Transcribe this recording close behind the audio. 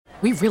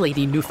We really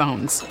need new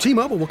phones.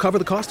 T-Mobile will cover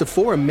the cost of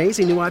 4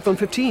 amazing new iPhone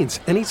 15s,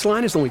 and each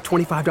line is only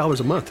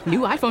 $25 a month. New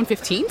iPhone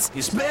 15s?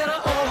 It's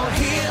better over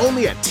here.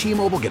 Only at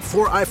T-Mobile, get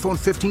 4 iPhone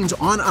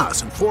 15s on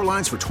us and 4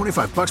 lines for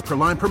 $25 per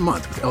line per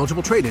month with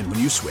eligible trade-in when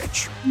you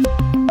switch.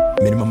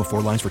 Minimum of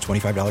 4 lines for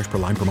 $25 per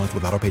line per month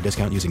with autopay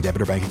discount using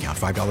debit or bank account.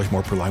 $5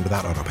 more per line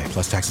without autopay,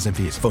 plus taxes and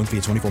fees. Phone fee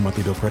at 24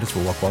 monthly bill credits for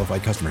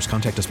well-qualified customers.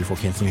 Contact us before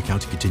canceling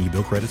account to continue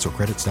bill credits or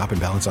credit stop and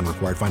balance on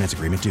required finance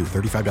agreement due.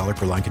 $35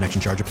 per line connection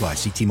charge applies.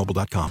 See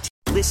T-Mobile.com.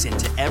 Listen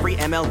to every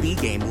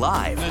MLB game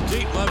live. In the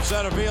deep left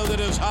center field, it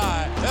is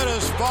high, it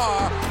is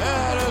far,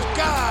 it is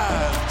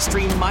gone.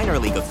 Stream minor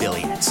league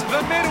affiliates.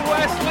 The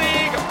Midwest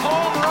League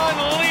home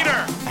run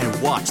leader.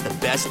 And watch the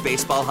best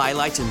baseball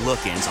highlights and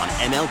look-ins on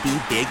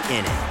MLB Big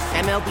Inning.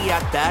 MLB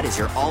At Bat is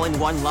your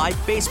all-in-one live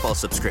baseball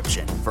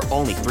subscription for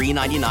only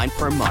 $3.99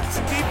 per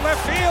month. Deep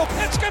left field,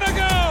 it's gonna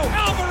go.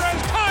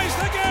 Alvarez ties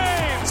the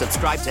game.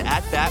 Subscribe to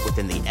At Bat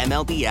within the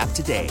MLB app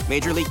today.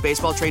 Major League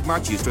Baseball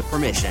trademarks used with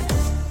permission.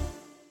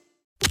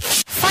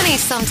 Funny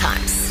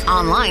sometimes.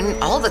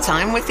 Online all the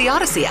time with the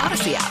Odyssey app.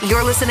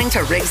 You're listening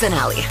to Riggs and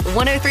Alley,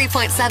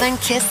 103.7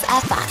 KISS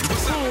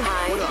FM.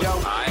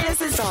 Hi.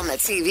 This is on the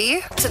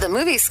TV, to the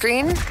movie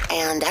screen,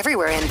 and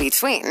everywhere in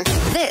between.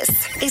 This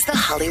is the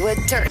Hollywood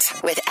Dirt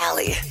with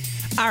Alley.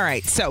 All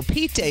right, so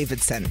Pete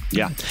Davidson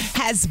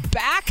has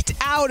backed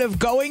out of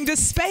going to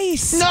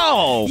space.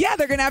 No! Yeah,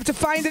 they're going to have to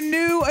find a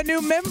new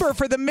member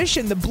for the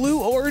mission, the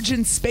Blue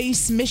Origin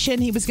space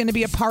mission he was going to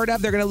be a part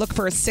of. They're going to look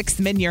for a sixth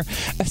member.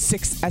 A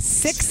sixth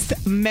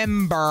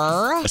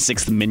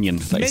minion.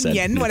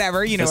 Minion,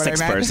 whatever, you know what I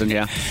meant. A sixth person,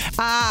 yeah.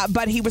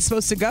 But he was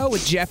supposed to go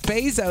with Jeff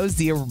Bezos,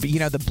 the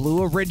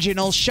Blue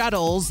Original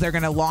shuttles. They're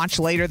going to launch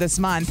later this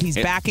month. He's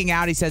backing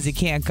out. He says he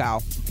can't go.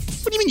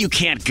 What do you mean you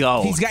can't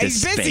go? He's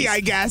busy, I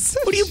guess.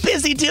 What are you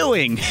busy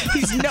doing?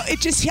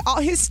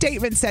 His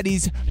statement said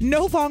he's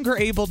no longer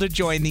able to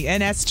join the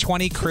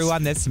NS-20 crew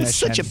on this mission. It's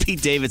such a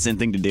Pete Davidson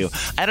thing to do.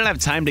 I don't have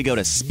time to go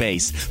to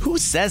space. Who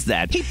says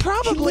that? He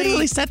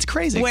probably that's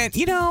crazy.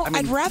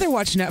 I'd rather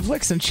watch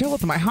Netflix and chill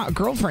with my hot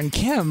girlfriend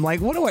Kim.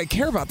 Like, what do I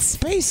care about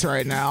space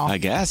right now? I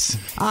guess.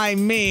 I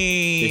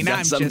mean, you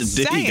got something to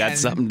do. You got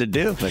something to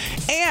do. But...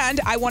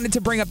 And I wanted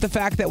to bring up the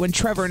fact that when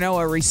Trevor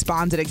Noah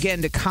responded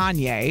again to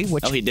Kanye,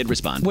 he did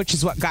respond. Which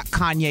is what got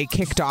Kanye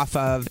kicked off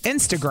of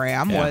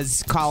Instagram,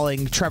 was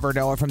calling Trevor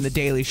Noah from The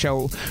Daily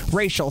Show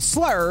racial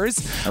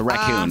slurs. A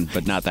raccoon,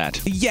 but not that.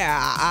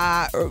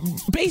 Yeah.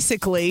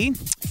 Basically,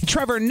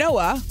 Trevor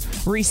Noah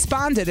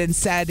responded and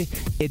said,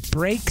 "It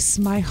breaks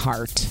my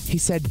heart." He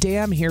said,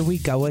 "Damn, here we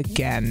go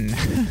again."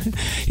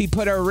 He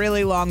put a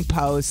really long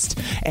post,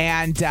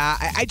 and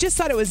I just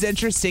thought it was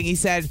interesting. He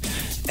said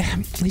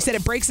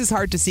it breaks his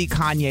heart to see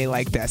Kanye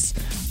like this.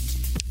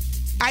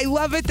 I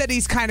love it that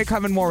he's kind of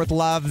coming more with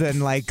love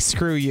than like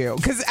screw you,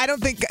 because I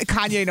don't think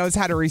Kanye knows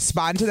how to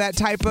respond to that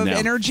type of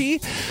energy.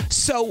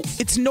 So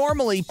it's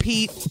normally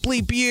Pete,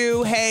 bleep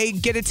you, hey,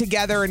 get it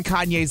together, and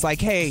Kanye's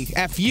like, hey,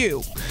 F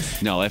you.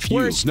 No, F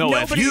you. No,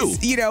 F you.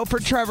 For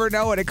Trevor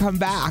Noah to come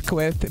back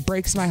with it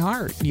breaks my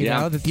heart, you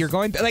know, that you're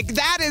going like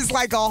that is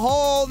like a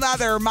whole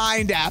nother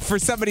mind F for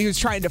somebody who's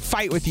trying to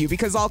fight with you,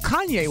 because all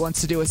Kanye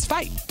wants to do is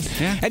fight.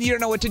 Yeah. And you don't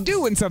know what to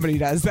do when somebody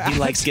does that. He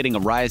likes getting a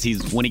rise.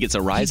 When he gets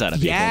a rise out of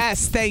people.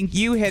 Yes, thank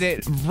you. Hit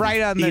it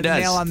right on the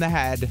nail on the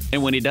head.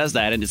 And when he does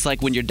that, and it's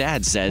like when your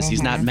dad says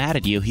he's not mad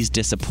at you, he's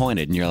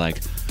disappointed, and you're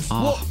like,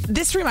 oh. Well,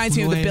 this reminds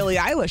me of the Billie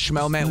Eilish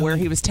moment where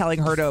he was telling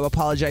her to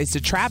apologize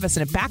to Travis,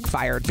 and it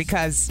backfired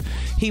because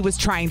he was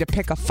trying to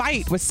pick a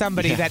fight with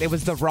somebody that it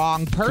was the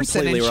wrong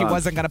person. Completely and she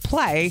wasn't going to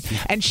play,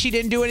 and she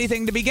didn't do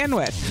anything to begin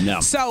with.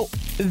 No. So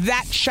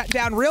that shut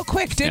down real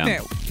quick, didn't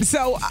it?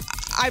 So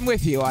I'm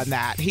with you on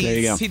that. There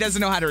you go. He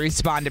doesn't know how to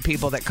respond to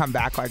people that come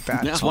back like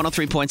that. It's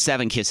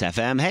 103.7 KISS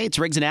FM. Hey, it's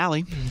Riggs and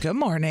Alley. Good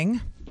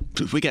morning.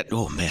 We got,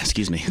 oh man,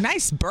 excuse me.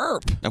 Nice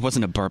burp. That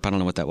wasn't a burp. I don't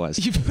know what that was.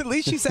 At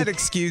least you said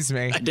excuse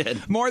me. I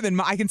did. More than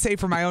I can say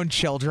for my own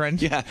children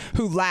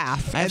who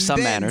laugh. I have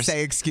some manners.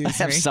 Say excuse me.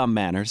 I have some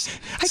manners.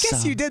 I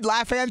guess you did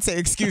laugh and say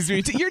excuse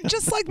me. You're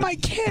just like my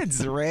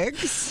kids,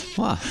 Riggs.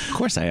 Well, of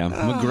course I am.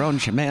 I'm a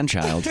grown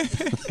man-child.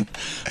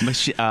 I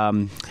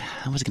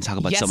was going to talk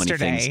about so many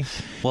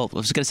things. Well, I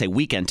was going to say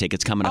weekend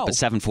tickets coming up at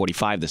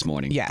 7:45 this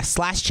morning. Yes,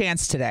 last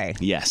chance today.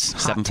 Yes,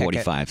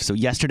 7:45. So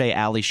yesterday,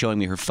 Allie's showing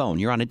me her phone.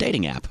 You're on a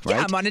dating app, right?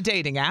 Yeah, I'm on a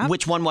dating app.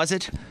 Which one was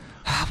it?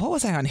 What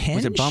was I on, Hinge?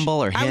 Was it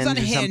Bumble or Hinge? I was on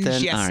Hinge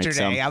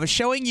yesterday. Right, I was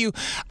showing you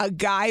a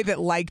guy that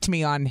liked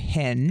me on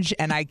Hinge,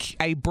 and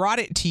I brought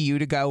it to you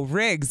to go,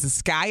 Riggs,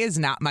 this guy is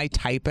not my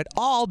type at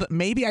all, but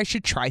maybe I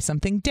should try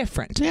something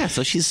different. Yeah,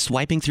 so she's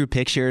swiping through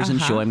pictures and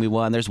showing me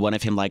one. There's one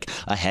of him, like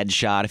a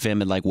headshot of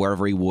him and like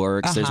wherever he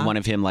works. There's one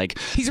of him like...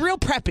 He's real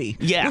preppy.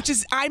 Yeah. Which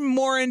is, I'm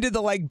more into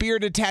the like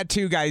bearded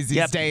tattoo guys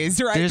these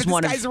days, right? There's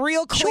but this guy's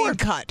real clean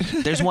cut.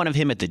 There's one of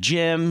him at the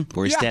gym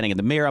where he's standing in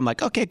the mirror. I'm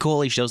like, okay, cool.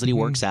 He shows that he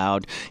works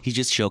out. He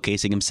just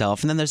showcasing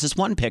himself. And then there's this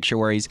one picture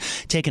where he's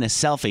taking a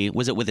selfie.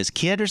 Was it with his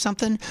kid or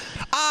something?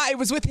 It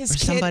was with his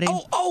kid. Somebody?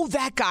 Oh,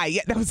 that guy.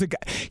 Yeah, that was a guy.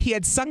 He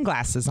had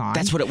sunglasses on.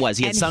 That's what it was.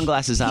 He had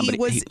sunglasses on. He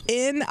was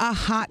in a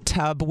hot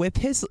tub with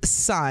his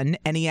son,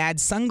 and he had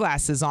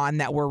sunglasses on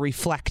that were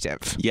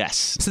reflective.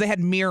 Yes. So they had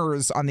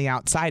mirrors on the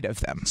outside of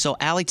them. So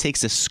Allie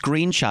takes a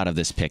screenshot of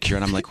this picture,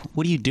 and I'm like,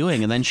 what are you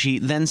doing? And then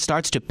she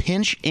starts to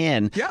pinch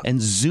in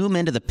and zoom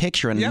into the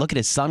picture and look at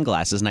his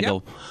sunglasses. And I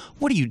go,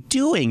 what are you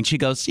doing? She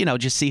goes,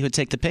 just see who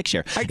took the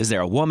picture. Is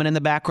there a woman in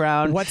the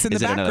background? What's in the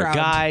background? Is it another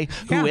guy?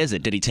 Who is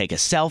it? Did he take a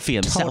selfie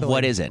himself? Totally.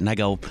 What is it? And I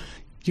go,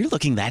 you're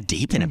looking that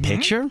deep in a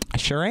picture? I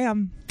sure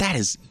am. That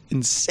is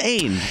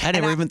insane. I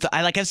never even thought.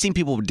 I've seen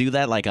people do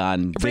that like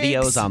on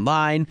videos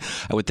online.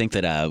 I would think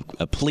that a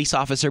police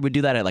officer would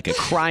do that at like a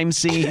crime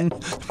scene,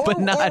 but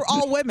not or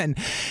all women.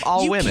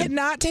 All women. You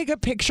cannot take a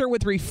picture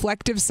with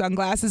reflective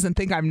sunglasses and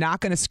think I'm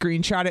not going to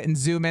screenshot it and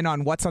zoom in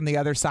on what's on the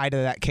other side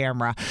of that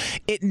camera.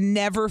 It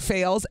never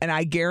fails, and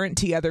I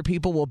guarantee other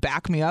people will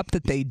back me up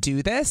that they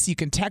do this. You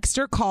can text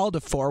or call to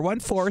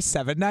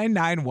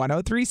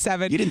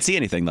 414-799-1037. You didn't see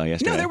anything though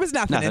yesterday. No, there was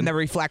nothing in the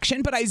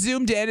reflection, but I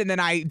zoomed in and then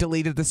I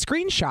deleted the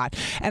screenshot.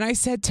 And I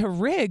said to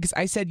Riggs,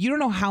 you don't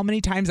know how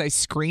many times I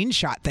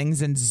screenshot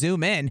things and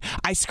zoom in.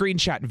 I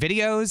screenshot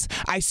videos,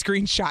 I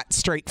screenshot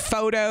straight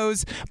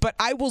photos, but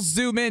I will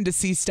zoom in to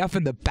see stuff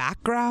in the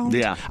background.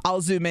 Yeah.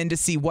 I'll zoom in to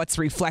see what's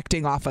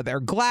reflecting off of their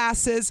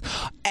glasses.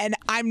 And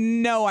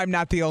I'm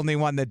not the only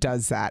one that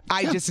does that.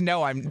 I just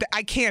know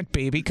I can't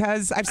be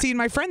because I've seen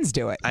my friends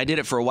do it. I did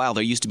it for a while.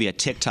 There used to be a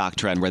TikTok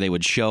trend where they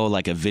would show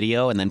like a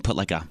video and then put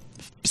like a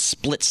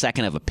split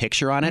second of a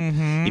picture on it.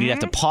 And you'd have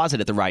to pause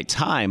it at the right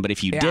time. But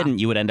if you didn't,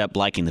 you would end up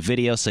liking the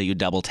video, so you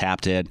double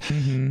tapped it.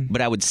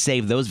 But I would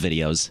save those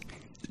videos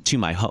to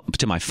my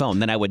phone.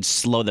 Then I would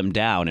slow them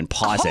down and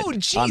pause it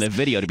on the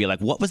video to be like,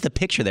 what was the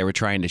picture they were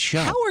trying to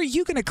show? How are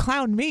you going to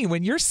clown me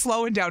when you're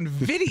slowing down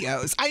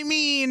videos? I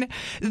mean,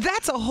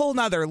 that's a whole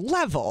nother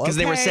level. Because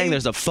they were saying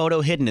there's a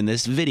photo hidden in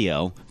this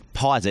video.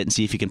 Pause it and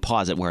see if you can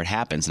pause it where it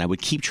happens. And I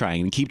would keep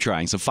trying and keep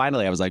trying. So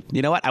finally I was like,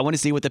 you know what? I want to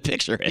see what the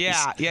picture is.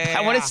 Yeah.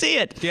 I want to see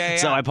it. Yeah.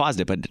 So I paused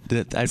it. But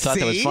I thought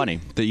that was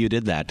funny that you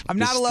did that. I'm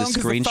not alone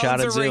because the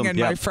phones are ringing,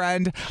 my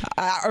friend.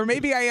 Or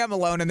maybe I am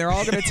alone and they're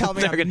all going to tell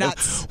me I'm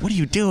nuts. What are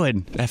you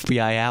doing,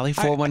 FBI Alley?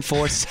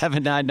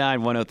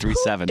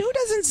 414-799-1037. Who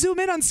doesn't zoom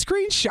in on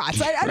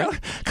screenshots? I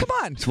don't. Come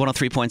on. It's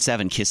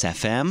 103.7 Kiss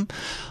FM.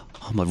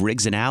 I'm a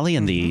Riggs and Alley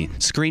and the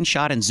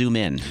screenshot and zoom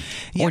in.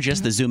 Or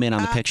just the zoom in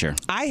on the picture.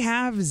 I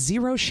have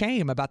zero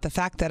shame about the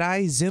fact that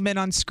I zoom in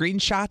on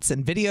screenshots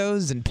and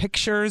videos and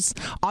pictures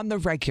on the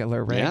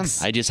regular,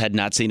 Riggs. Yeah, I just had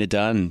not seen it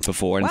done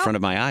before in front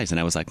of my eyes. And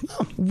I was like,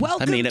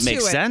 welcome it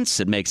makes sense.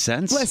 It makes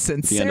sense.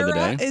 Listen,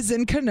 Sarah is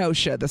in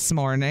Kenosha this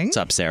morning. What's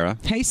up, Sarah?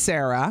 Hey,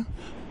 Sarah.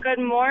 Good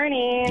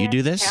morning. You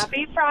do this?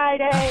 Happy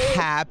Friday.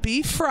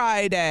 Happy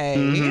Friday.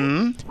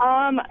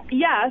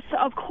 Yes,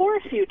 of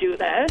course you do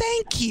this.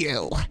 Thank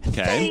you.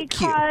 Okay.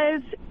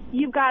 Because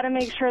you've got to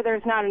make sure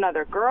there's not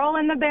another girl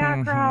in the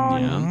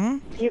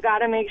background. You got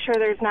to make sure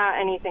there's not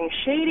anything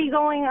shady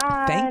going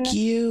on. Thank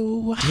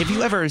you. Have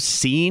you ever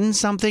seen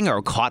something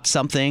or caught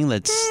something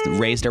that's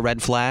raised a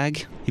red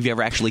flag? Have you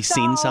ever actually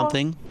seen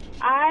something?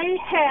 I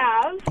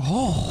have.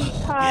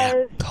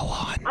 Because go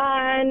on.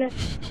 On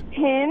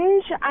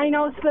Hinge, I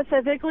know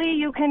specifically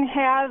you can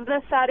have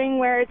the setting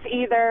where it's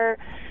either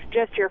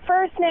just your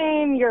first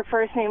name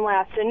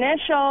last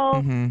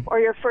initial, or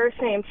your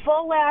first name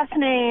full last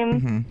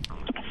name.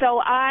 So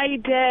I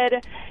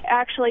did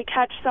actually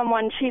catch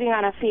someone cheating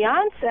on a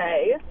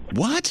fiance.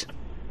 What?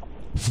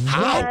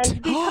 How?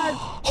 Because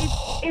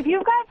if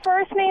you've got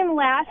first name,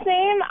 last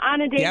name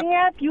on a dating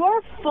app,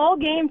 you're full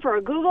game for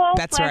a Google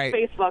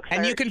Facebook search.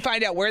 And you can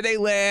find out where they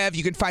live.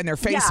 You can find their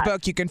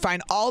Facebook. You can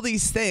find all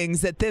these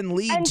things that then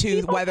lead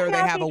to whether they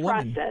have a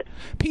woman.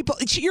 People,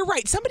 you're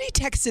right. Somebody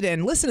texted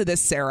in. Listen to this,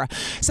 Sarah.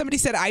 Somebody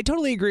said, I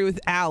totally agree with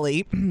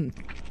Allie.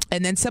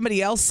 And then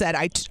somebody else said,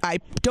 I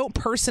don't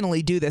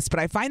personally do this, but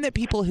I find that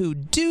people who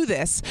do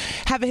this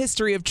have a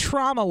history of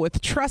trauma with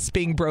trust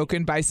being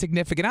broken by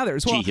significant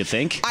others. Well, you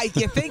think?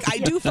 You think? I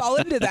do fall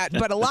into that,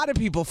 but a lot of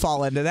people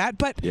fall into that.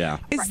 But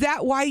is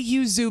that why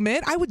you zoom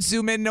in? I would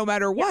zoom in no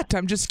matter what.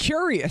 I'm just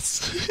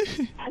curious.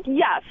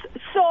 Yes.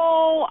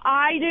 So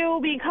I do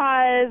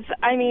because,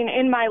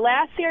 in my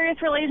last serious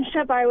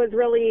relationship, I was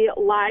really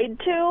lied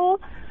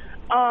to.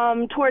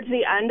 Towards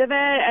the end of it,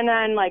 and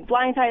then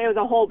Blindsided, it was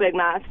a whole big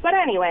mess. But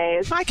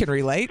anyways, I can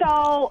relate.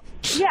 So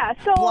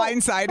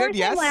Blindsided, first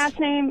yes. Name, last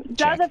name,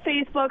 does a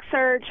Facebook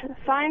search,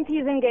 finds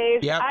he's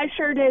engaged. Yep. I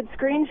sure did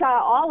screenshot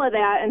all of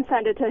that and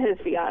send it to his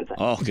fiance.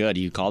 Oh, good.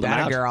 You called him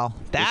out. Girl.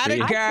 That a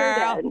girl.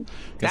 I sure did.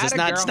 Because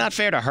it's not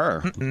fair to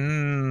her.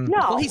 No.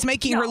 Well, he's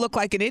making her look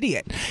like an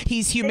idiot.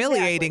 He's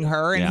humiliating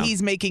her, and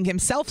he's making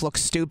himself look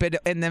stupid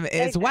in them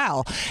as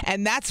well.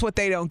 And that's what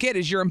they don't get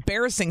is you're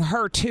embarrassing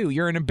her too.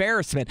 You're an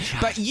embarrassment.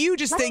 But you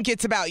just think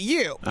it's about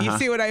you. You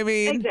see what I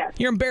mean?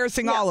 Exactly. You're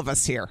embarrassing all of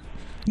us here.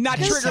 Not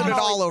triggered at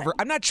all over.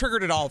 I'm not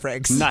triggered at all,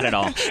 Riggs. Not at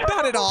all.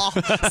 Not at all.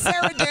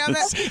 Sarah, damn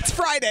it. It's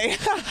Friday.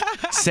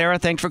 Sarah,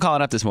 thanks for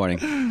calling up this morning.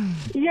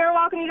 You're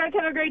welcome. You guys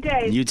have a great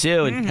day. You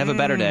too, and have a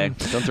better day.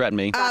 Don't threaten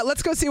me.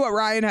 Let's go see what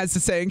Ryan has to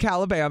say in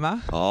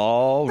Calabama.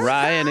 Oh,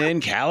 Ryan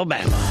in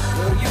Calabama.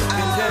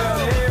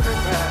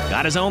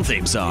 Got his own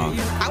theme song.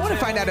 I want to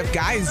find out if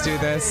guys do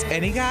this.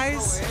 Any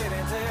guys?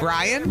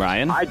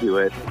 Ryan? I do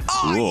it.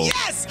 Oh, Cool.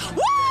 yes!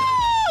 Woo!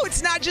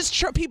 It's not just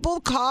people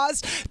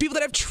that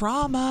have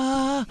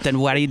trauma. Then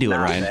why do you do it,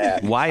 Ryan?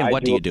 bad. Why and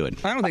what do you do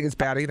it? I don't think it's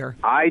bad either.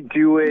 I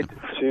do it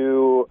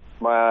to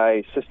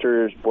my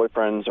sister's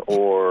boyfriends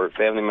or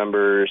family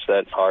members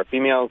that are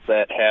females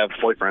that have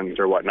boyfriends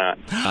or whatnot.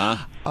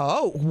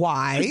 Oh,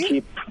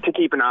 why? To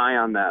keep an eye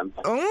on them.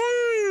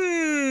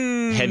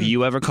 Have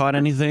you ever caught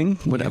anything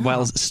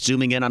while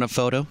zooming in on a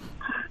photo?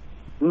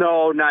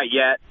 No, not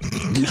yet.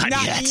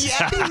 Not yet, he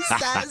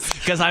says.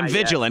 Because I'm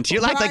vigilant.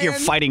 You act like you're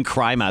Ryan, fighting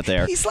crime out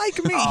there. He's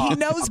like me. He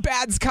knows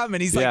bad's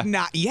coming. He's like,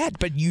 not yet,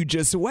 but you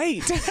just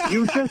wait.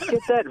 You just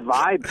get that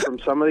vibe from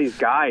some of these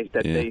guys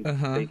that they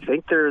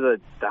think they're the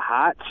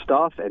hot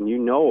stuff, and you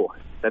know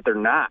that they're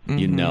not.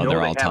 You know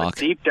they're all they have talk. a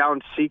deep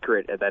down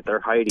secret that they're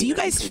hiding. Do you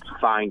guys you can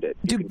find it?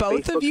 Do you can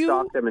both Facebook of you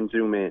stalk them and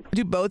zoom in?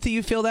 Do both of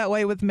you feel that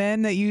way with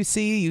men that you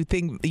see? You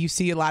think you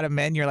see a lot of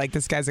men, you're like,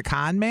 this guy's a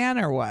con man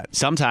or what?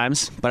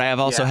 Sometimes, but I have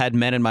also had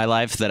men in my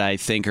life that I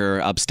think are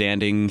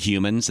upstanding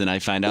humans, and I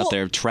find out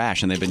they're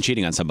trash and they've been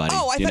cheating on somebody.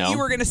 Oh, I thought you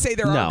were going to say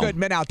there are good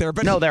men out there,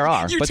 but no, there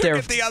are. You but took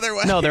it the other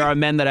way. No, there are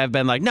men that I've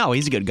been like, no,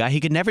 he's a good guy.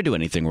 He could never do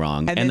anything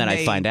wrong, and then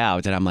I find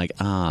out, and I'm like,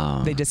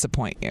 oh. They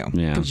disappoint you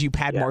Yeah. because you've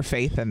had more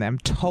faith in them.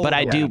 Totally. But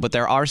I do. But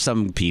there are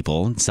some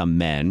people, some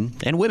men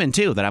and women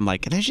too, that I'm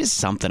like, there's just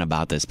something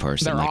about this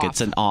person. They're like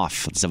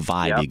off. it's a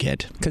vibe you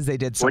get because they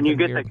did something When you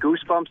get weird. the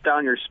goosebumps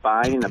down your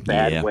spine in a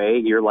bad way,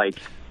 you're like,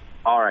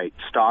 all right,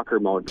 stalker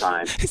mode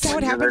time. Is that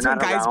what happens when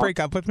guys break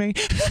up with me?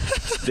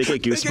 They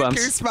get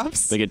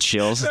goosebumps. They get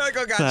chills. They're like,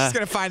 oh, God, she's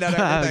going to find out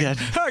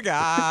everything. Oh,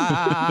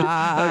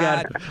 God. Oh,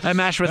 God. I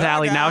mashed with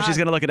Allie. Now she's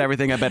going to look at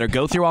everything. I better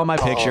go through all my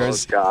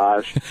pictures. Oh,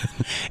 gosh.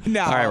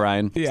 No. All right,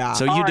 Ryan. Yeah.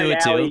 So you do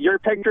it, Allie, too. your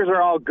pictures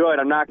are all good.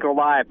 I'm not going to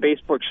lie. I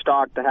Facebook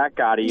stalked the heck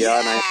out of you,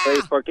 and I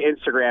Facebook,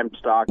 Instagram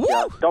stalked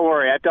you. Don't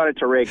worry. I've done it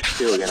to Riggs,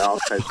 too, you know,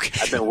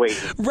 because I've been waiting.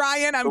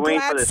 Ryan, I'm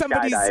glad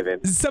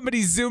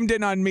somebody zoomed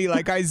in on me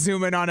like I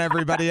zoom in on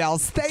everybody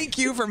else. Thank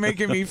you for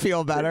making me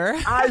feel better.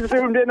 I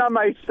zoomed in on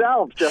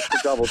myself just to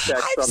double check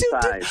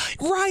sometimes.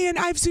 Ryan,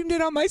 I've zoomed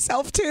in on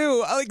myself too.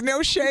 Like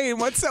no shame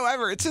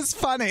whatsoever. It's just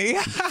funny.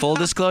 Full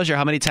disclosure,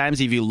 how many times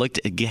have you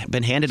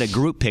been handed a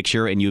group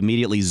picture and you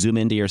immediately zoom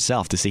into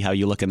yourself to see how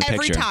you look in the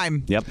picture? Every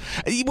time. Yep.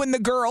 When the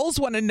girls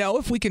want to know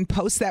if we can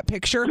post that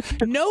picture,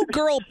 no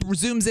girl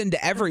zooms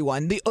into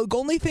everyone. The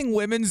only thing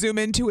women zoom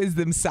into is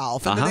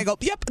themselves. And then they go,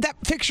 yep,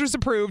 that picture's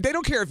approved. They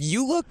don't care if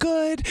you look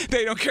good.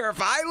 They don't care if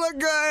I look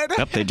good.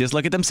 Yep, they just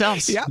look at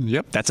themselves.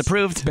 Yep. That's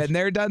approved. Been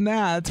there, done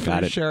that,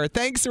 for sure.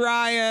 Thanks,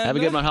 Ryan. Have a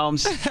good one,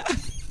 Holmes.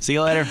 See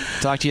you later.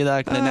 Talk to you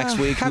next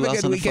week. Have Who a else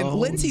good on the weekend. phone?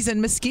 Lindsay's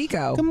in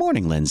Muskego. Good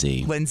morning,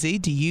 Lindsay. Lindsay,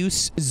 do you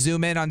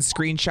zoom in on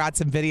screenshots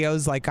and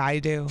videos like I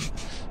do?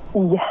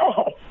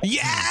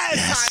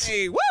 Yes,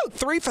 honey. Woo!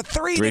 3 for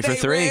 3 3 today,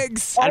 for 3.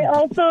 Riggs. I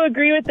also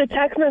agree with the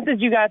text message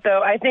you got,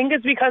 though. I think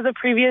it's because of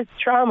previous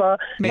trauma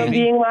from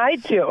being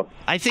lied to.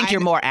 I think you're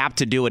more apt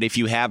to do it if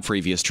you have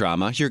previous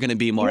trauma. You're going to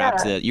be more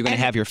apt to. You're going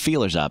to have your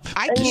feelers up.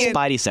 Your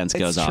spidey sense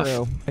goes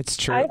off. It's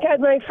true. I've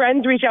had my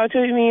friends reach out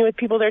to me with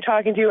people they're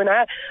talking to, and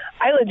I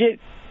legit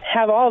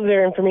have all of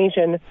their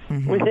information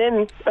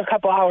within a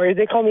couple hours.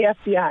 They call me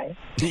FBI.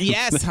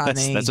 Yes,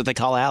 honey. That's what they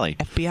call Allie.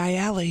 FBI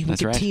Allie. We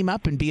could team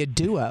up and be a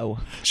duo.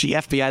 She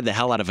FBI'd the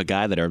hell out of a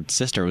guy that her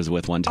sister was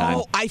with one time.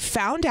 Oh, I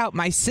found out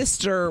my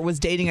sister was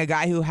dating a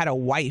guy who had a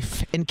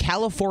wife in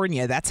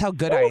California. That's how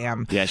good I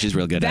am. Yeah, she's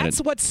real good at it.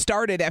 That's what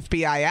started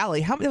FBI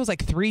Alley. It was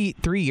like three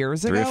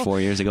years ago? 3 or 4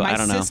 years ago. My I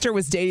don't know. My sister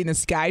was dating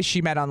this guy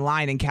she met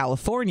online in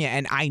California,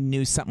 and I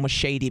knew something was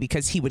shady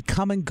because he would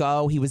come and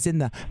go. He was in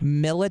the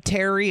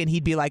military, and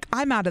he'd be like,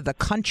 I'm out of the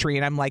country.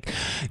 And I'm like,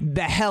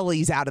 the hell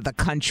he's out of the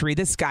country.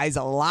 This guy's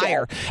a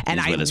liar. And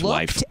He's with his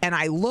wife. and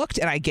I looked,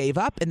 and I gave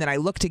up, and then I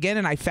looked again,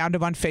 and I found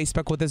him on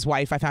Facebook with his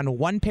wife. I found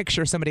one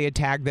picture somebody had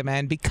tagged them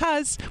in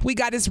because we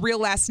got his real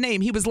last name.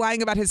 He was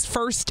lying about his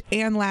first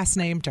and last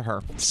name to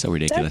her. So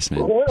ridiculous,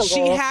 man.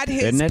 She had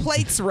his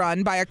plates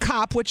run by a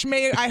cop, which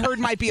I heard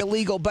might be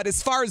illegal, but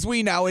as far as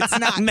we know, it's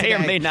not. May today. or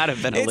may not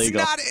have been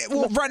illegal. It's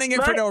not running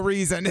it for no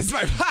reason. It's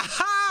my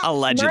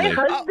allegedly.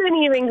 My husband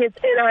even gets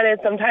in on it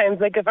sometimes.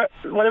 Like if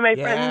one of my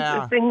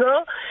friends is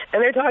single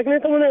and they're talking to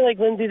someone, they're like,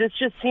 Lindsay, this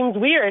just seems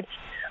weird.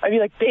 I'd be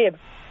like, babe,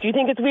 Do you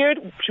think it's weird?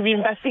 Should we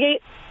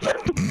investigate?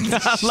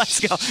 Let's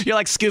go. You're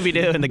like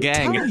Scooby-Doo in the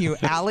gang. I'm telling you,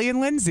 Allie and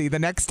Lindsay, the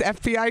next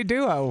FBI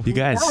duo. You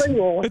guys.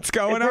 It's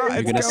going on.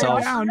 You're gonna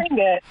solve.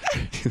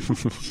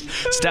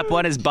 Step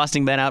 1 is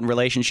busting men out in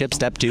relationships.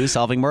 Step 2,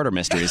 solving murder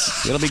mysteries.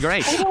 It'll be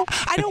great.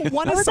 I don't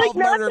want to solve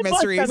murder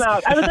mysteries.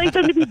 I would like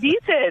them to be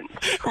decent.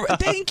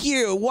 Thank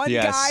you. One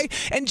Yes. guy,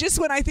 and just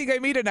when I think I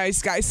meet a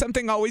nice guy,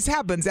 something always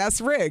happens.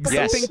 Ask Riggs.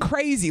 Yes. Something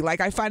crazy. Like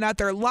I find out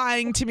they're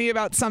lying to me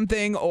about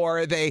something,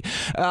 or they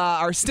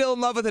are still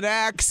in love with an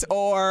ex,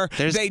 or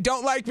they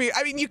don't like me.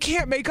 I mean, you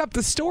can't make up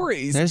the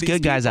stories. There's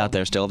good guys out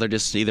there still. They're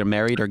just either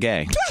married or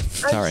gay.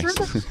 Sorry.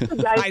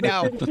 I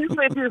know. If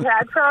you've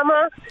had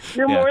trauma,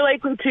 you're more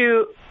likely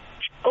to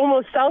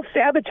almost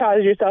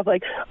self-sabotage yourself.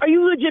 Like, are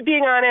you legit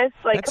being honest?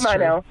 Like, come on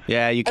now.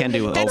 Yeah, you can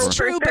do it That's over.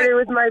 true, but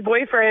with my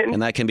boyfriend.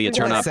 And that can be a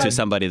turn off to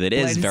somebody that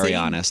is very Lindsay?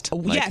 honest.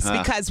 Like, Yes,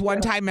 because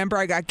one time, remember,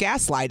 I got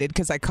gaslighted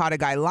because I caught a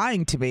guy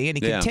lying to me, and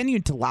he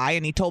continued to lie,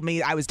 and he told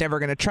me I was never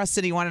going to trust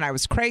anyone, and I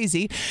was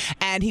crazy,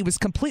 and he was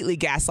completely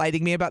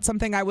gaslighting me about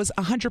something I was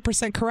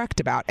 100% correct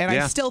about, and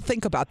I still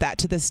think about that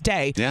to this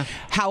day. Yeah.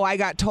 How I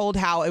got told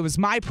how it was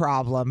my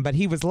problem, but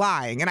he was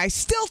lying, and I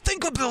still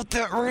think about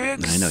that,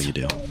 Riggs. I know you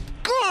do.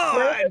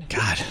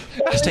 God.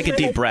 Just take a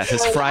deep breath.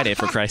 It's Friday,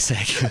 for Christ's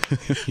sake.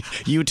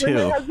 You When too.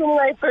 my husband and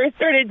I first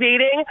started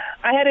dating,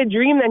 I had a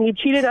dream that he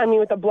cheated on me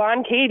with a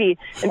blonde Katie.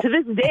 And to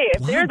this day,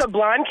 if there's a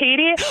blonde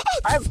Katie,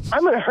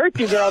 I'm going to hurt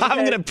you, girl.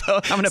 I'm gonna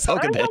poke a bitch. I'm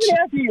coming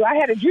after you. I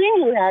had a dream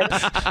you had.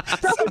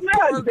 Stop with my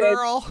Poor husband.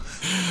 girl.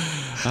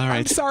 All right.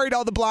 I'm sorry to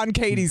all the blonde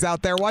Katies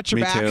out there. Watch your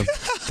Me back. too.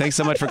 Thanks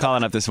so much for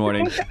calling up this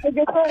morning.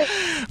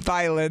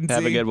 Bye, Lindsay.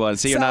 Have a good one.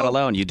 See, you're not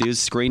alone. You do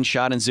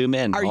screenshot and zoom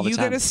in Are all the you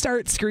time. going to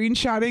start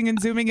screenshotting and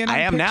zooming in? I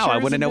on am now. I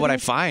pictures want to and know what I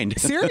videos? find.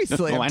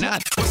 Seriously. Why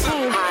not?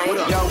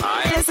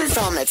 Hi. This is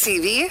on the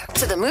TV,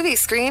 to the movie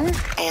screen,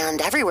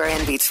 and everywhere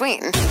in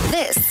between.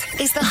 This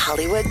is the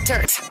Hollywood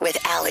Dirt with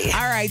Allie.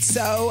 All right,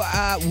 so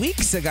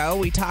weeks ago,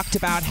 we talked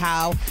about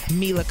how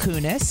Mila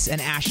Kunis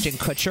and Ashton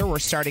Kutcher were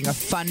starting a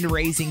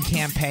fundraising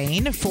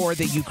campaign for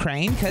the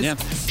Ukraine because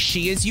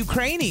she is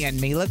Ukrainian,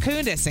 Mila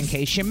Kunis, in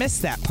case you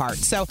missed that part.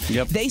 So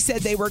they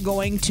said they were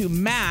going to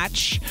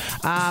match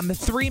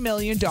 $3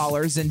 million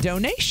in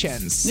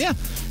donations. Yeah.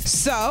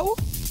 So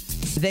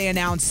they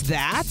announced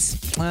that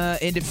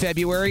end of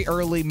February,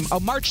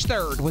 March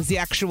 3rd was the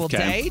actual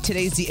day.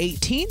 Today's the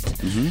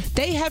 18th.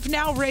 They have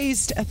now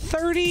raised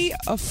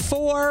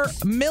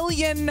 $34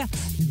 million.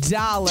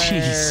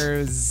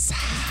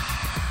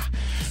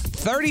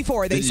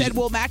 34. They said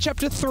we'll match up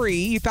to 3.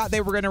 You thought they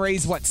were going to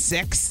raise, what,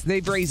 6?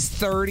 They've raised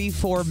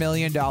 $34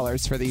 million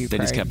for the Ukraine. They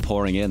just kept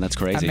pouring in. That's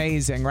crazy.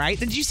 Amazing, right?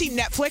 Did you see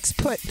Netflix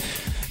put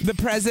the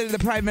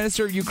Prime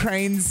Minister of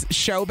Ukraine's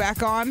show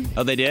back on?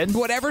 Oh, they did?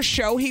 Whatever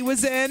show he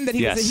was in, that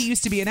he was in, he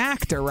used to be an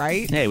actor,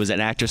 right? Hey, he was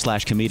an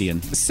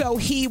actor/comedian. So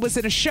he was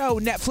in a show.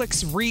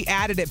 Netflix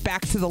re-added it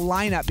back to the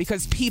lineup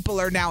because people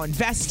are now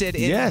invested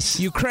in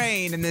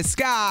Ukraine and this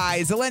guy,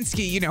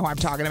 Zelensky, you know who I'm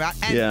talking about.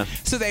 And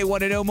so they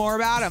want to know more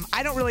about him.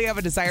 I don't really have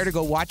a desire to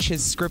go watch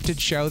his scripted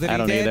show that he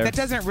did. Either. That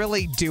doesn't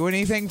really do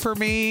anything for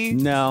me.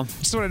 No.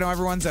 Just want to know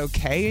everyone's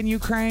okay in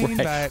Ukraine.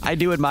 But I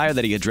do admire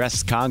that he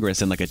addressed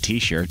Congress in like a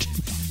T-shirt.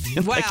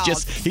 Well,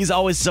 he's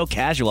always so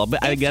casual.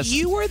 But I guess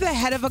you were the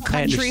head of a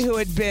country who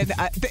had been,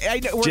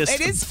 I know, just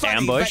it is funny,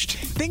 ambushed.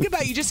 But think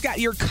about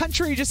your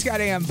country just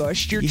got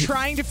ambushed. You're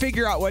trying to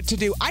figure out what to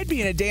do. I'd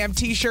be in a damn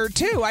T-shirt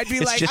too. I'd be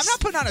I'm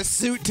not putting on a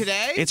suit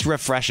today. It's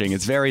refreshing.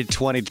 It's very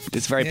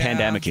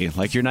pandemic-y.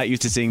 Like you're not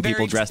used to seeing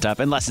people dressed up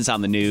unless it's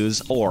on the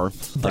news or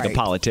like a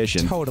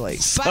politician. Totally.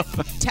 So.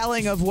 But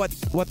telling of what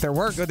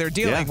they're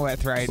dealing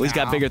with right now. He's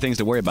got bigger things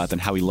to worry about than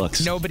how he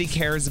looks. Nobody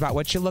cares about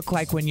what you look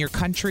like when your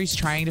country's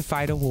trying to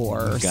fight a war.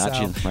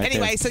 Gotcha. So,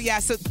 anyway, so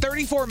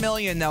 $34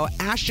 million though.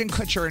 Ashton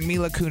Kutcher and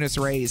Mila Kunis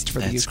raised for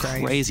the Ukraine.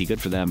 That's crazy. Good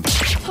for them.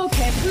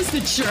 Okay, who's the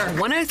jerk?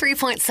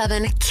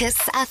 103.7 KISS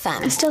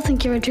FM. I still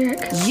think you're a jerk.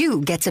 You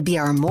get to be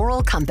our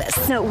moral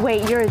compass. No,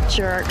 wait, you're a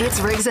jerk.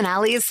 It's Riggs and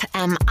Allie's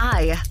Am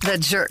I the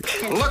Jerk?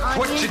 Look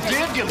what you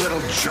did, you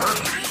little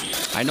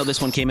jerk. I know this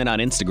one came in on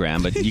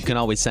Instagram, but you can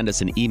always send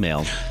us an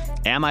email.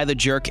 Am I the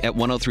jerk at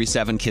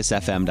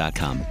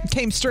 1037kissfm.com?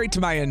 Came straight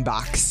to my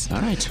inbox. All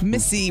right.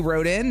 Missy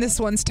wrote in. This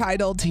one's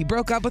titled, He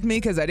Broke Up With Me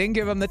Because I Didn't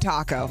Give Him the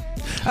Taco.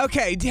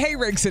 Okay. Hey,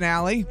 Riggs and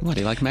Allie. What,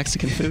 do you like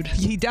Mexican food?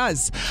 He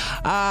does.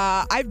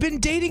 I've been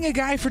dating a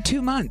guy for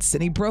 2 months,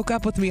 and he broke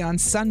up with me on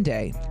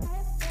Sunday.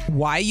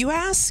 Why, you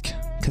ask?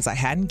 Because I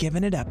hadn't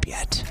given it up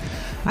yet.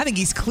 I think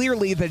he's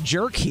clearly the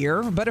jerk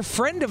here, but a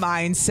friend of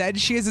mine said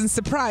she isn't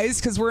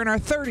surprised because we're in our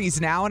 30s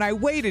now and I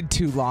waited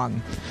too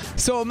long.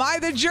 So am I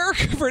the jerk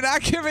for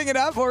not giving it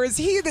up, or is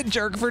he the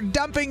jerk for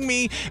dumping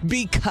me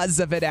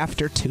because of it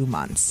after 2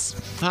 months?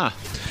 Huh.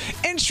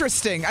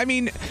 Interesting. I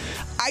mean,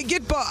 I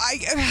get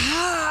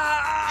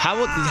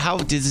How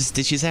did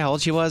she say how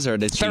old she was, or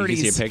did she 30s.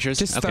 see her pictures?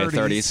 Just okay,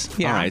 30s.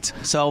 Yeah. All right.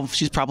 So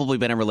she's probably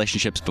been in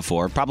relationships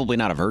before. Probably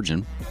not a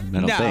virgin. I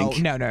don't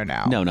think. No.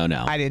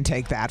 No. I didn't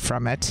take that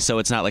from it. So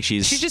it's not like she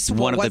just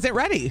one wasn't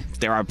ready.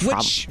 There are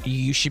Which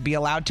you should be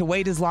allowed to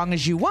wait as long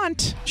as you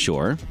want.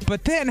 Sure.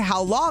 But then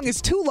how long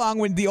is too long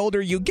when the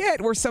older you get,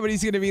 where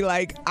somebody's going to be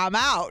like, I'm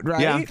out,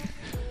 right? Yeah.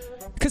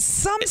 Because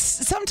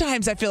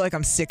sometimes I feel like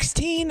I'm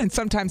 16 and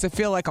sometimes I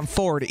feel like I'm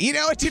 40. You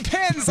know, it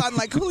depends on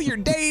like who you're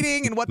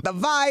dating and what the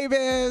vibe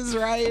is,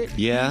 right?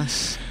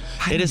 Yes.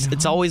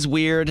 It's always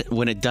weird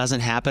when it doesn't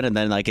happen, and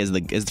then like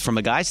as from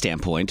a guy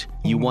standpoint,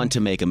 you want to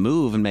make a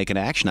move and make an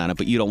action on it,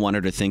 but you don't want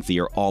her to think that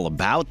you're all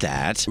about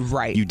that.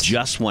 Right. You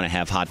just want to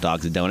have hot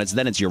dogs and donuts.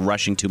 Then you're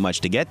rushing too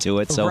much to get to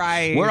it. So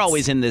we're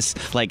always in this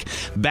like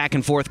back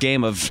and forth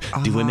game of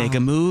do we make a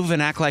move and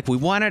act like we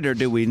want it or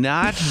do we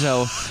not?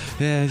 So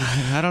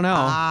I don't know.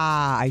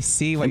 I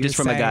see what I'm you're just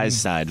from saying. a guy's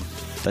side.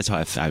 That's how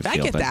I feel. I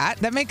get that.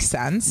 That makes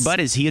sense.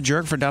 But is he a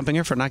jerk for dumping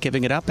her for not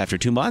giving it up after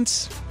 2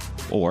 months?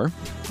 Or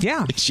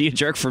is she a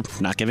jerk for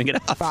not giving it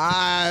up?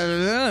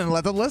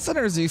 Let the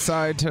listeners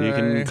decide today. You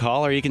can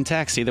call or you can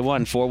text, either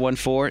one,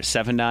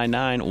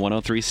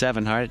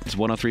 414-799-1037. All right, it's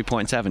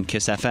 103.7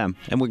 KISS FM.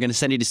 And we're going to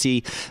send you to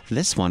see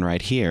this one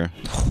right here,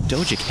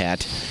 Doja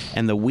Cat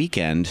and The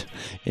Weeknd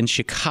in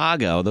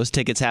Chicago. Those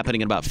tickets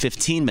happening in about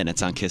 15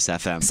 minutes on KISS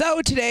FM.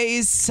 So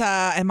today's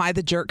Am I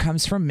the Jerk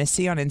comes from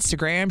Missy on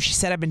Instagram. She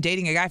said, I've been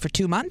dating a guy for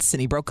 2 months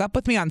and he broke up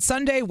with me on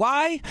Sunday.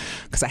 Why?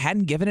 Because I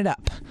hadn't given it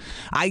up.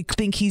 I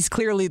think he's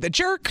clearly the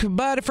jerk,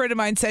 but a friend of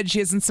mine said she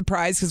isn't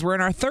surprised because we're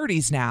in our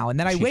 30s now, and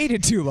then I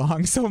waited too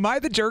long. So am I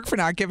the jerk for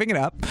not giving it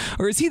up,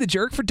 or is he the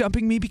jerk for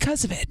dumping me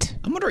because of it?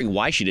 I'm wondering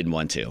why she didn't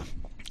want to.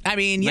 I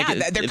mean, yeah,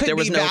 there could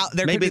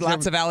be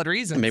lots of valid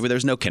reasons. Maybe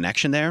there's no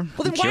connection there.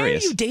 Well, then why are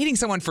you dating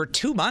someone for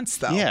 2 months,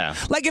 though? Yeah.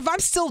 Like, if I'm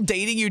still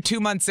dating you 2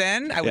 months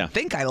in, I would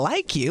think I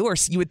like you, or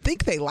you would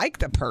think they like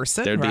the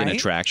person, There'd right? be an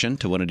attraction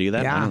to want to do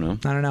that? Yeah.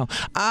 I don't know.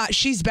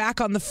 She's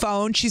back on the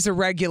phone. She's a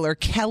regular.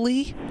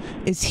 Kelly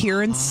is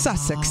here in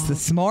Sussex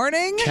this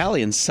morning.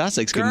 Kelly in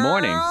Sussex, good Girl,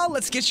 morning.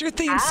 Let's get your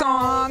theme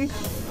song.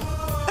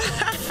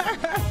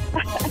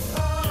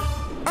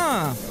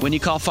 When you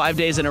call 5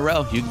 days in a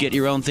row, you get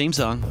your own theme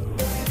song.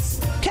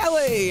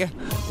 Kelly,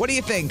 what do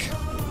you think?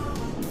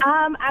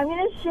 I'm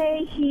going to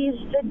say he's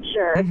the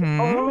jerk,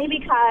 only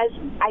because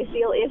I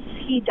feel if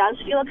he does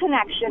feel a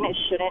connection, it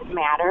shouldn't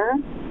matter.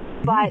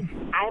 But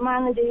I'm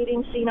on the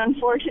dating scene,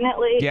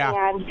 unfortunately,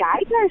 and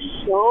guys are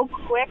so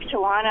quick to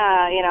want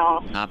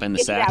to, hop in the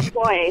get sack. to that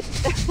point.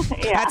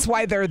 That's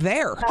why they're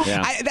there.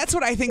 Yeah. That's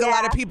what I think a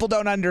lot of people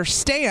don't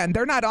understand.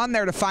 They're not on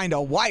there to find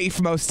a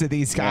wife, most of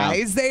these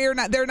guys. They're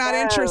not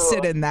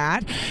interested in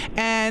that.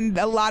 And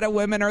a lot of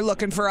women are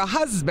looking for a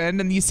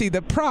husband, and you see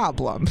the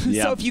problem.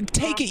 Yeah. So if you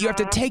take it, you have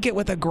to take it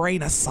with a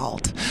grain of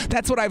salt.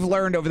 That's what I've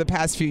learned over the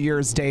past few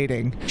years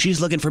dating. She's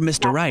looking for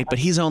Mr. Right, but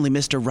he's only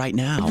Mr. Right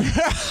now.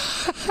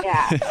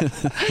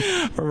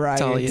 Right.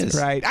 That's all he is.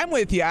 Right. I'm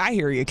with you. I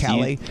hear you,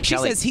 Kelly. She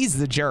says he's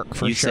the jerk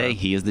for you sure. say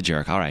he is the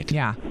jerk. All right.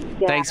 Yeah.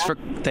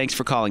 Thanks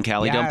for calling,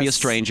 Kelly. Don't be a Yes.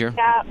 stranger.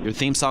 Yeah. Your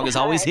theme song is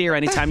always here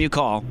anytime you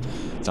call.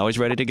 It's always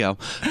ready to go.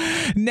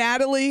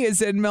 Natalie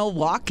is in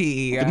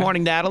Milwaukee. Good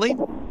morning, Natalie.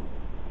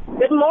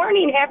 Good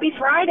morning. Happy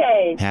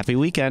Friday. Happy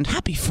weekend.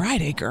 Happy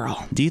Friday,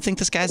 girl. Do you think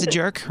this guy's a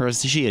jerk, or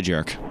is she a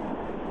jerk?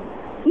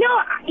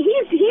 No,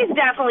 he's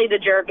definitely the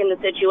jerk in the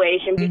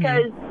situation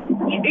because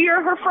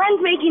you're her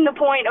friend's making the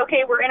point,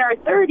 okay, we're in our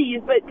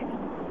 30s, but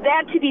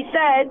that to be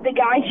said, the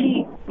guy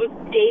she was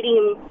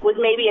dating was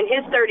maybe in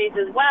his 30s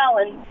as well,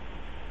 and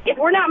if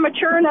we're not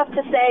mature enough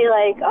to say,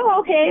 like, oh,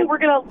 okay, we're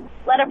going to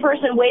let a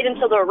person wait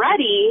until they're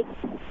ready,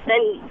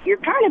 then you're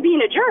kind of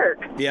being a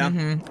jerk. Yeah.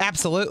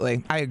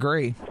 Absolutely. I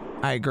agree.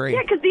 Yeah,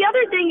 because the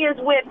other thing is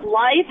with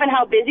life and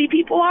how busy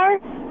people are,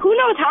 who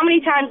knows how many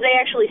times they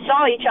actually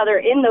saw each other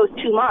in those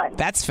 2 months.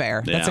 That's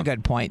fair. That's a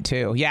good point,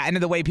 too. Yeah, and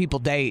the way people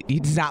date,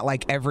 it's not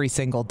like every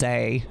single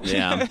day.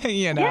 Yeah.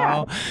 You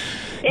know?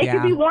 It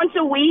could be once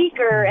a week,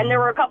 and there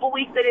were a couple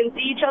weeks they didn't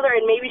see each other,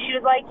 and maybe she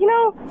was like,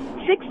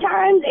 6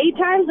 times, 8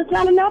 times, that's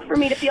not enough for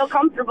me to feel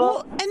comfortable.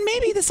 Well, and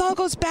maybe this all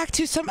goes back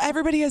to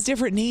everybody has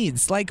different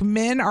needs. Like,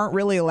 men aren't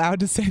really allowed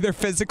to say their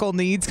physical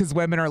needs because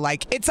women are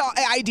like,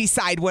 I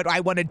decide what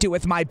I want to do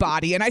with my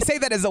body. And I say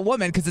that as a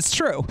woman because it's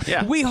true.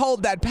 Yeah. We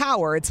hold that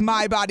power. It's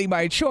my body,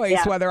 my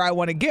choice, whether I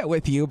want to get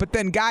with you. But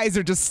then guys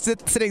are just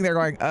sitting there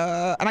going,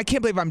 and I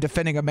can't believe I'm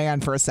defending a man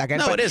for a second.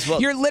 No, but it is.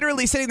 Well, you're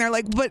literally sitting there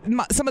like, but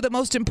some of the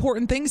most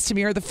important things to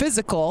me are the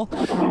physical.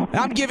 And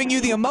I'm giving you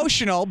the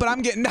emotional, but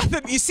I'm getting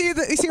nothing. You see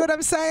what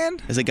I'm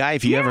saying? As a guy,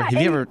 have you ever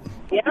had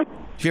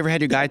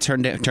your guy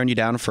turn you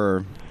down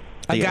for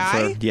a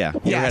guy? You ever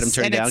had him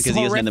turn you down because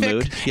he wasn't in the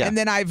mood? Yeah. And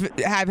then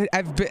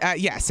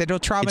yes, it'll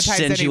traumatize It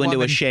sends you any into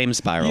woman. a shame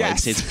spiral.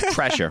 Yes. It's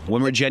pressure.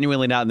 When we're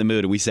genuinely not in the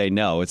mood and we say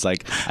no, it's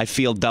like I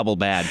feel double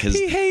bad because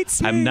he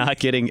hates me. I'm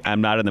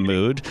not in the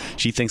mood.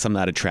 She thinks I'm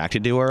not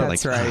attracted to her.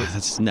 That's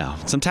right. No.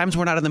 Sometimes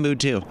we're not in the mood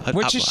too.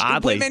 Which is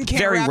oddly women can't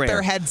very wrap rare.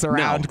 their heads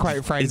around,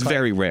 quite frankly. It's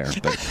very rare.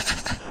 But,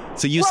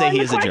 so you say he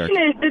is a jerk. The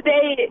question is,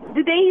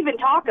 did they even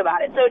talk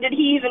about it? So did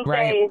he even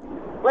say,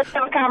 let's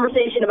have a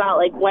conversation about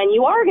like when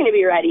you are going to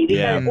be ready.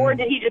 Because, or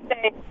did he just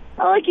say,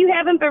 oh, like you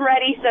haven't been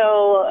ready,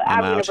 so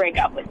I'm going to break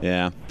up with you?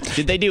 Yeah.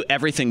 Did they do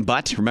everything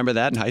but? Remember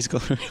that in high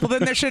school? Well,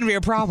 then there shouldn't be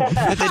a problem.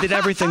 But they did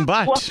everything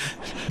but.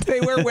 They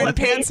wear wind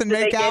pants and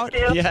make out.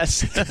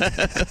 Yes.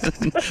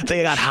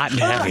 They got hot and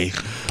heavy.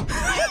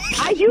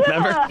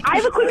 I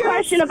have a quick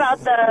question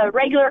about the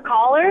regular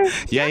caller.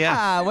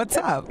 Yeah. What's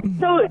up?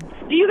 So,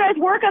 do you guys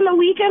work on the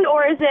weekend,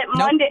 or is it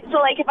Monday? So,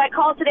 like, if I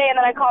call today and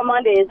then I call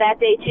Monday, is that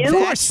day 2? Of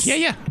course.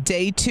 Yeah.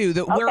 Day 2.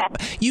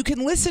 You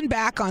can listen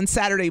back on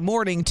Saturday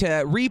morning to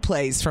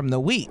replays from the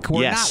week.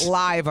 We're not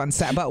live on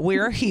Saturday, but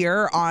we're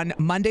here on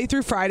Monday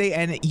through Friday,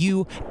 and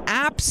you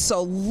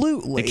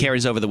absolutely... It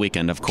carries over the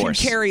weekend, of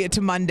course. Can carry it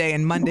to Monday,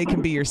 and Monday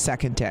can be your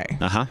second day.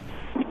 Uh-huh.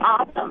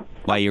 Awesome.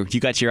 Why, you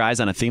got your eyes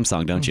on a theme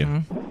song, don't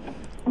you?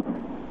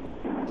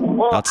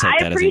 Well, I'll take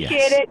that as a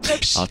yes.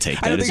 It. I'll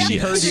take that as a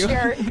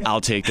yes.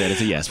 I'll take that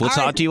as a yes. We'll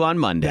talk to you on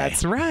Monday.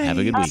 That's right. Have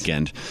a good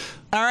weekend.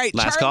 All right,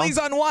 Last Charlie's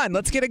call? on one.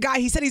 Let's get a guy.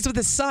 He said he's with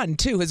his son,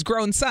 too, his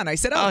grown son. I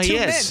said, he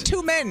is.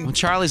 Two men. Well,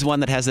 Charlie's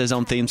one that has his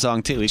own theme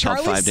song, too. He's called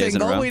 5 days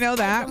in a row. We know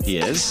that. He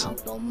is.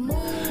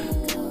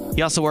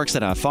 He also works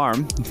at a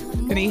farm.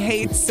 And he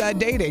hates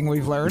dating,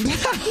 we've learned.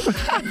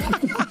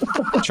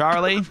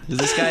 Charlie, is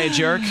this guy a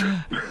jerk?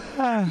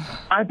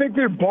 I think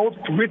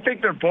we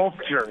think they're both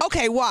jerks.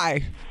 Okay,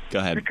 why? Go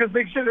ahead. Because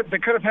they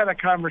could have had a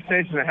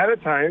conversation ahead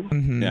of time.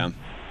 Mm-hmm. Yeah.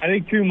 I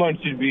think 2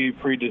 months should be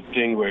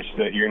predistinguished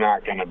that you're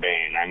not going to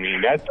bang. I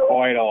mean, that's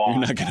quite a lot.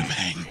 You're not going to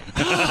bang.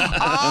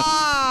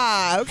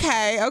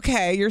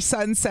 Okay. Your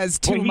son says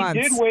 2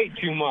 months. He did wait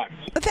 2 months.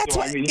 But that's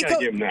what you gotta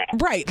give him that.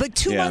 Right. Like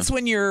 2 months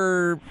when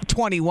you're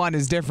 21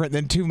 is different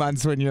than 2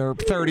 months when you're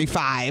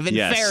 35, in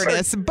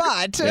fairness.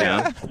 But,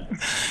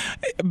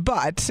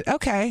 but,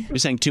 okay. You're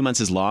saying 2 months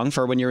is long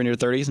for when you're in your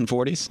 30s and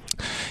 40s?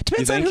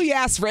 Depends on who you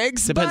ask,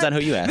 Riggs. Depends on who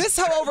you ask. This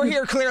hoe over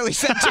here clearly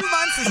said 2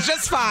 months is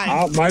just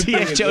fine. My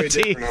THOT.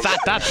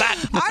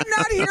 I'm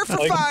not here for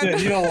fun.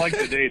 You don't like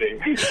the dating.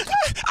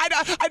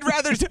 I'd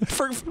rather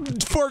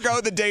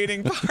forego the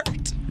dating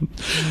part.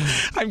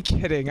 I'm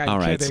kidding. All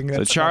right. Kidding.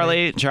 So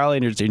Charlie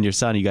and your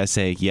son, you guys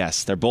say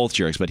yes, they're both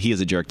jerks, but he is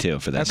a jerk too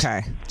for this.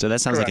 Okay. So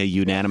that sounds like a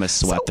unanimous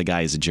swept. The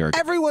guy is a jerk.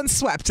 Everyone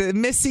swept.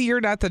 Missy,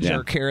 you're not the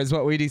jerk here, is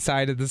what we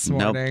decided this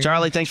morning. Nope.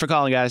 Charlie, thanks for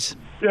calling, guys.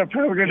 Yeah,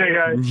 have a good day,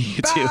 guys.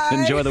 You too.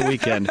 Enjoy the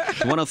weekend.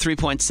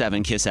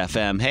 103.7 Kiss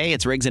FM. Hey,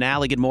 it's Riggs and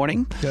Alley. Good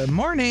morning. Good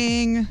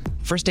morning.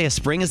 First day of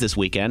spring is this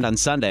weekend on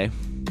Sunday.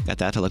 Got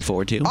that to look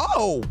forward to.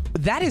 Oh,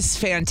 that is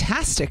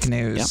fantastic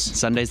news. Yep.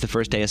 Sunday's the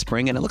first day of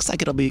spring, and it looks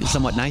like it'll be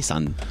somewhat nice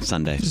on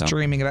Sunday. I was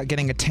dreaming about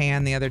getting a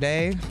tan the other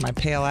day. My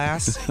pale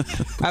ass.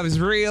 I was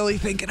really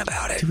thinking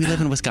about it. Dude, we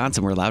live in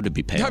Wisconsin. We're allowed to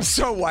be pale. I'm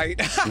so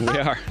white. We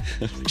are.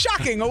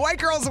 Shocking. A white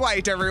girl's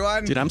white,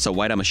 everyone. Dude, I'm so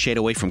white. I'm a shade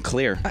away from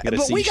clear.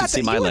 You should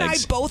see my you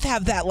legs. And I both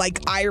have that like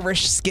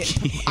Irish skin.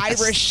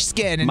 Yes. Irish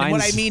skin. And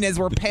what I mean is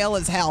we're pale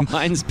as hell.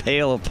 Mine's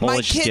pale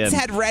Polish skin. My kids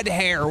had red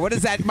hair. What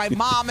is that? My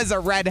mom is a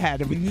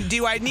redhead.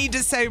 Do I need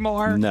to say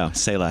more? No,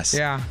 say less.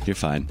 Yeah. You're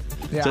fine.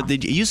 Yeah. So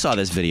you saw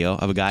this video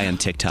of a guy on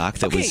TikTok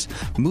that was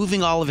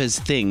moving all of his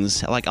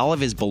things, like all of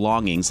his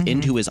belongings,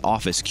 into his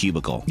office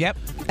cubicle. Yep.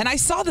 And I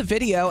saw the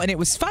video, and it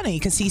was funny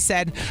because he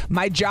said,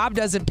 my job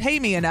doesn't pay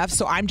me enough,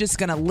 so I'm just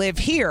going to live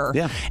here.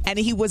 Yeah. And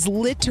he was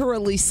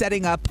literally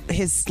setting up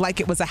like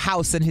it was a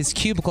house in his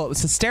cubicle. It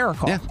was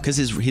hysterical. Yeah, because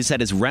he said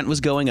his rent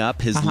was going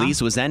up, his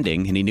lease was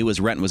ending, and he knew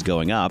his rent was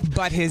going up.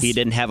 But he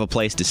didn't have a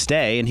place to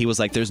stay, and he was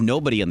like, there's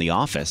nobody in the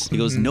office. He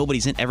goes,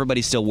 nobody's in.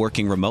 Everybody's still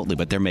working remotely,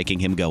 but they're making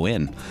him go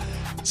in.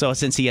 So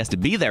since he has to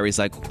be there, he's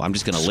like, well, I'm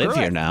just going to live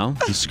here now.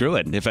 Screw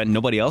it. If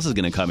nobody else is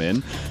going to come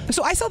in.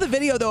 So I saw the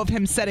video, though, of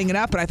him setting it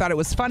up, and I thought it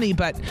was funny.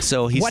 But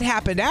what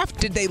happened after?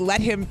 Did they let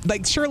him?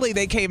 Like, surely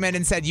they came in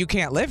and said, you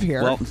can't live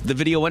here. Well, the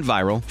video went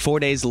viral. 4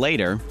 days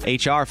later,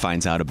 HR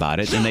finds out about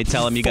it, and they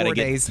tell him you got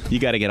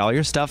to get all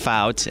your stuff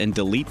out and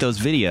delete those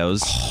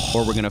videos,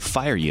 or we're going to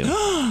fire you.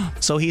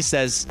 So he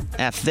says,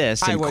 F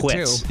this, and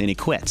quits. And he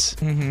quits.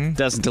 Mm-hmm.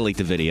 Doesn't delete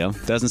the video.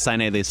 Doesn't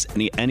sign any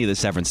of the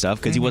severance stuff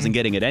because he wasn't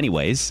getting it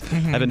anyways.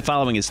 I've been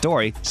following his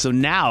story. So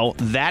now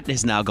that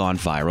has now gone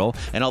viral,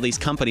 and all these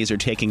companies are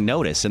taking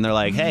notice, and they're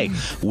like, hey,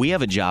 we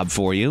have a job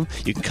for you.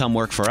 You can come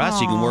work for us.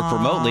 Aww. You can work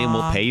remotely, and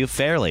we'll pay you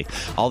fairly.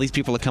 All these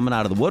people are coming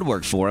out of the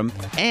woodwork for him,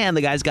 and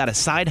the guy's got a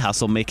side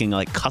hustle making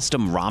like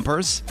custom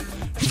rompers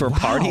for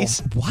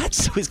parties. What?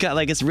 So he's got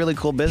like this really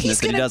cool business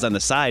that he does on the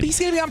side. He's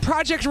going to be on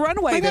Project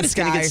Runway, this guy. He's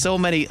going to get so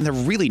many, they're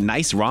really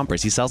nice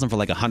rompers. He sells them for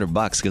like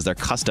 $100 because they're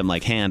custom,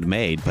 like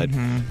handmade. But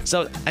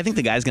so I think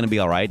the guy's going to be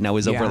all right. Now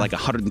he's over like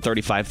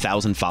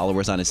 135,000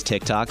 followers on his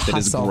TikTok that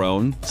has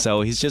grown.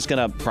 So he's just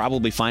going to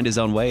probably find his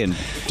own way and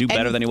do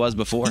better than he was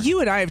before.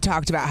 You and I have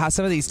talked about how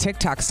some of these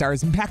TikTok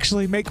stars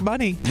actually make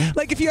money.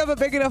 Like if you have a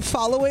big enough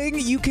following,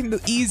 you can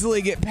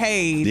easily get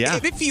paid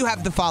if you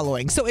have the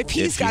following. So if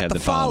he's got the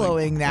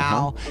following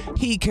now,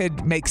 he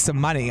could make some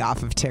money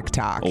off of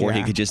TikTok. Or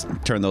he could just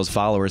turn those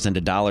followers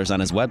into dollars on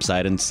his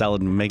website and sell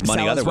it and make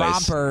money other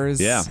ways.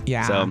 Rompers. Yeah.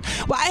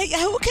 Well,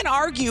 who can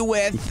argue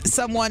with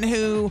someone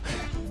who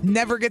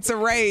never gets a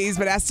raise,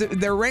 but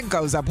their rent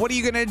goes up. What are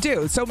you going to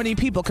do? So many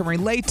people can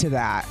relate to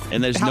that.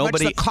 And there's how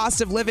nobody. Much the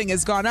cost of living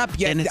has gone up,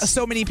 yet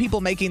so many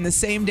people making the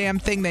same damn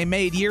thing they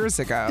made years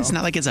ago. It's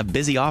not like it's a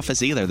busy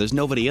office either. There's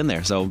nobody in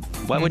there. So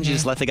why wouldn't you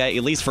just let the guy,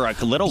 at least for a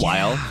little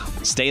while,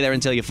 stay there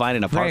until you find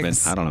an apartment?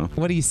 Riggs, I don't know.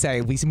 What do you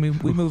say? We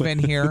move in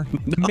here.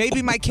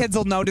 Maybe my kids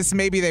will notice,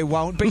 maybe they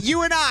won't. But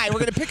you and we're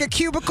going to pick a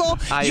cubicle.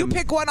 You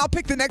pick one, I'll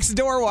pick the next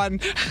door one.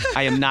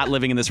 I am not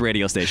living in this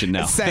radio station,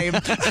 no. Same.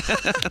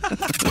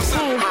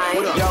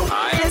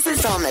 Hi. This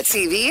is on the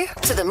TV,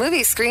 to the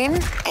movie screen,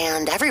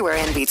 and everywhere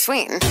in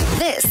between.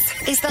 This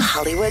is the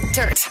Hollywood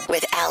Dirt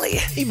with Allie.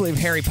 You believe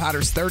Harry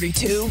Potter's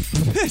 32?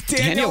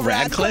 Daniel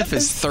Radcliffe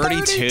is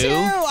 32?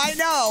 I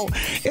know.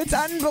 It's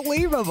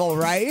unbelievable,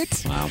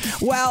 right? Wow.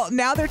 Well,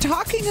 now they're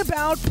talking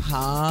about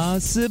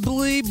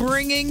possibly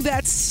bringing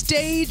that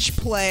stage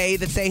play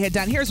that they had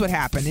done. Here's what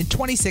happened. In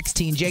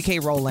 2016, J.K.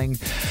 Rowling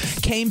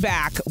came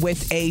back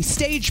with a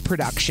stage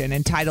production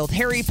entitled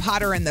Harry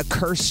Potter and the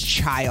Cursed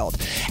Child.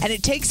 And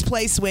it takes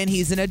place when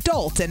he's an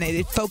adult, and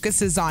it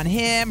focuses on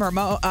him,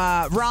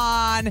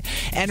 Ron,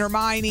 and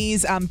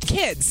Hermione's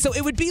kids. So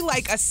it would be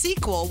like a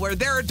sequel where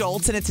they're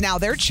adults and it's now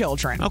their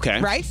children.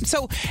 Okay. Right?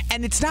 So,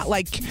 and it's not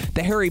like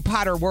the Harry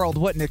Potter world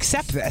wouldn't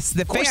accept this.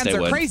 The fans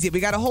are crazy. We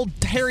got a whole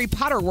Harry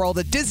Potter world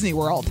at Disney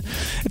World.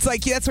 It's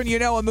like, that's when you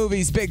know a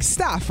movie's big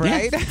stuff,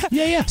 right?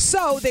 Yeah.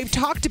 So they've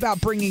talked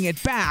about bringing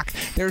it back.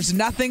 There's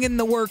nothing in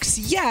the works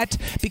yet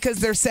because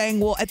they're saying,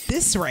 well, at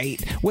this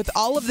rate, with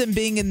all of them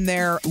being in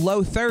their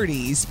low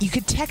 30s, you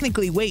could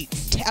technically wait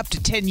up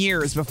to 10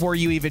 years before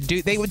you even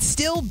do. They would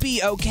still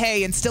be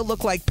okay and still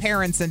look like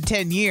parents in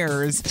 10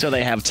 years. So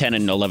they have 10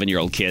 and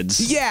 11-year-old kids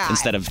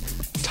instead of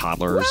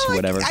toddlers,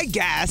 whatever. I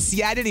guess.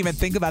 Yeah, I didn't even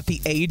think about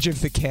the age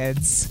of the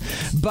kids.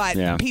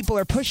 But people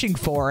are pushing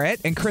for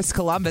it. And Chris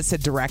Columbus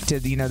had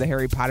directed, the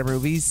Harry Potter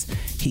movies.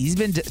 He's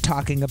been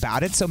talking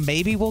about it. So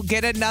maybe we'll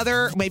get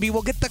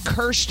the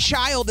Cursed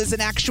Child as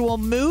an actual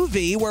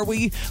movie where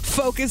we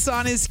focus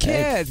on his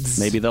kids.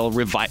 Maybe they'll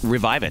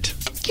revive it.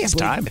 It's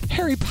time.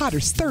 Harry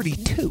Potter's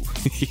 32.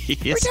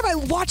 Yes. Every time I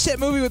watch that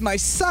movie with my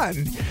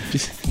son,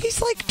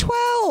 he's like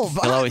 12.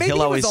 Maybe he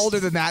was older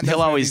than that.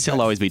 He'll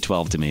always be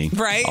 12 to me.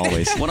 Right?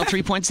 Always.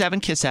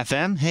 103.7 Kiss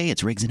FM. Hey,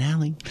 it's Riggs and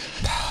Allie.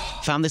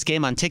 Found this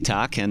game on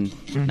TikTok, and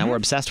now we're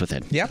obsessed with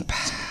it. Yep.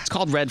 It's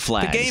called Red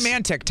Flags. The game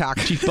and TikTok.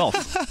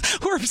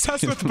 Both. We're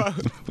obsessed with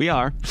both. We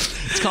are.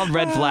 It's called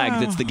Red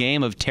Flags. It's the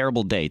game of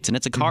terrible dates, and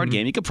it's a card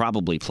game. You could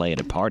probably play it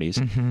at parties.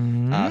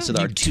 So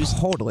there are two.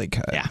 Totally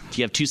could. Yeah.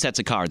 You have two sets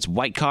of cards.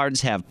 White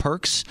cards have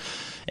perks,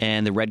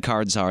 and the red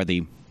cards are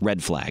the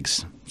red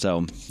flags.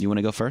 So, you want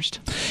to go first?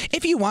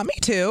 If you want me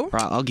to.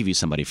 Or I'll give you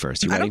somebody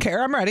first. You ready? I don't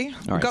care. I'm ready.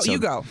 All right, you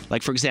go.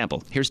 Like, for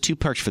example, here's two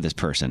perks for this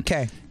person.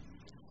 Okay.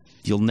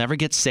 You'll never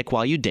get sick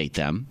while you date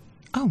them.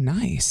 Oh,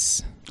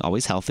 nice.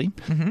 Always healthy.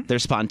 They're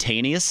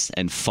spontaneous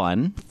and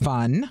fun.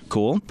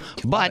 Cool.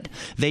 But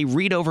they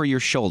read over your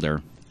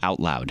shoulder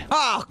out loud.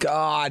 Oh,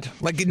 God.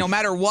 Like, no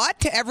matter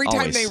what? Every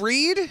time they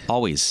read?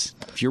 Always.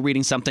 If you're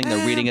reading something,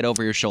 they're reading it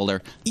over your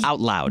shoulder out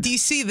loud. Do you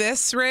see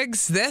this,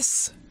 Riggs?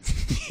 This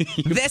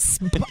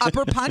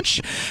upper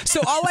punch.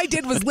 So all I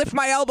did was lift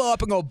my elbow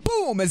up and go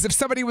boom, as if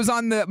somebody was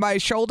on my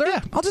shoulder.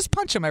 Yeah. I'll just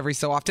punch him every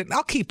so often.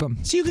 I'll keep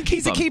him. So you can keep him.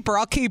 He's a keeper.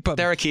 I'll keep him.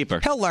 They're a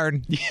keeper. He'll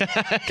learn.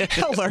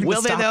 He'll learn.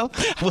 Will they though?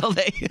 Will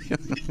they?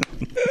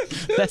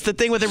 That's the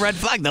thing with the red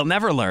flag. They'll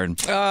never learn.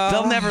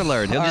 They'll never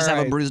learn. He'll just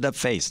have a bruised up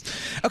face.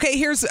 Okay,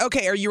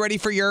 are you ready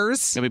for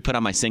yours? Let me put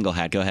on my single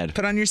hat. Go ahead.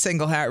 Put on your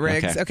single hat,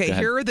 Riggs. Okay,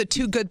 here are the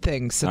two good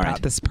things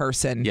about this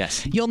person.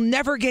 Yes. You'll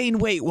never gain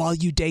weight while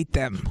you date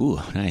them. Ooh,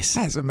 nice.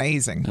 That's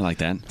amazing. I like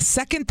that.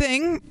 Second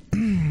thing,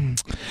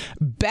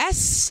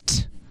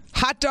 best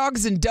hot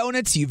dogs and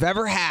donuts you've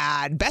ever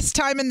had. Best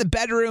time in the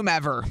bedroom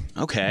ever.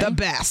 Okay. The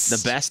best.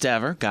 The best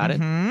ever. Got it.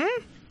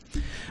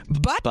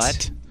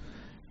 But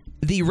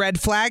the red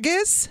flag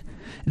is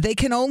they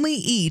can only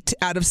eat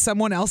out of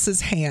someone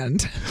else's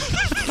hand.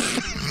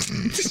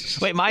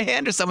 Wait, my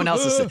hand or someone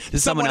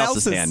else's? Someone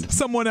else's hand.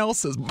 Someone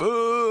else's.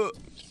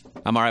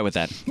 I'm all right with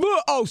that.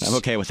 Oh, I'm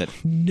okay with it.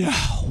 No.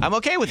 I'm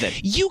okay with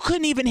it. You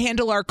couldn't even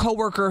handle our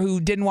coworker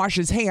who didn't wash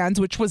his hands,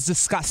 which was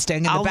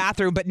disgusting in the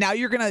bathroom, but now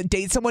you're going to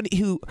date someone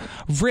who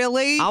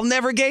really? I'll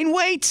never gain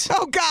weight.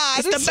 Oh, God.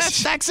 It's the best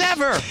sex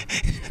ever.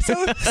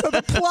 So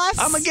the plus.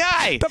 I'm a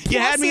guy. You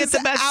had me at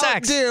the best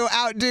sex.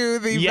 Outdo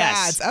the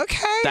bads.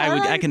 Okay.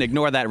 I can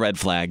ignore that red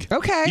flag.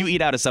 Okay. You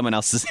eat out of someone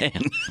else's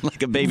hand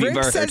like a baby Rick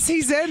bird. says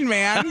he's in,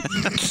 man.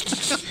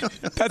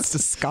 That's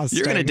disgusting.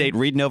 You're going to date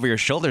reading over your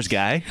shoulders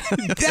guy.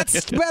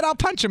 But I'll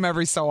punch him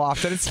every so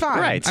often. It's fine.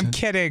 Right. I'm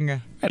kidding.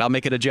 Right, I'll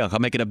make it a joke. I'll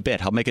make it a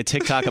bit. I'll make a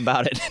TikTok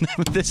about it.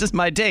 This is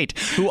my date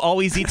who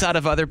always eats out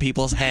of other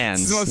people's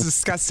hands. This is the most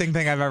disgusting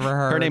thing I've ever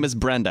heard. Her name is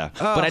Brenda.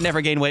 But I never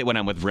gain weight when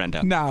I'm with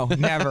Brenda. No,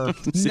 never.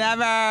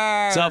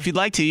 Never. So if you'd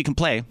like to, you can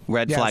play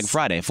Red Flag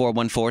Friday,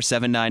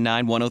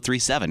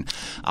 414-799-1037.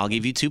 I'll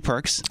give you two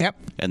perks. Yep.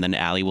 And then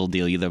Allie will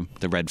deal you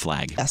the red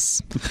flag.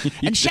 Yes.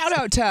 And shout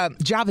out to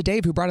Java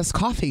Dave who brought us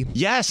coffee.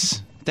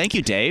 Yes. Thank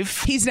you,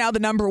 Dave. He's now the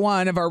number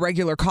one of our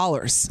regular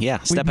callers. Yeah,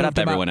 step it up,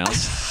 everyone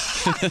else.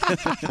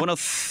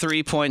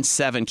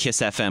 103.7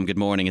 Kiss FM. Good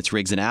morning. It's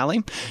Riggs and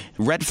Alley.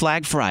 Red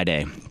Flag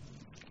Friday.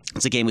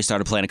 It's a game we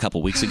started playing a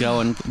couple weeks ago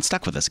and it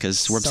stuck with us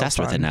because we're obsessed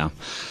with it now.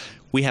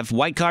 We have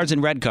white cards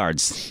and red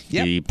cards.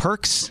 Yep. The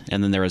perks,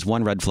 and then there is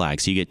one red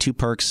flag. So you get 2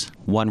 perks,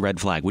 1 red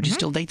flag. Would you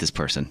still date this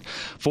person?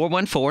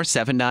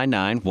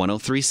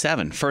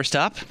 414-799-1037. First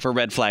up for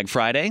Red Flag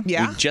Friday.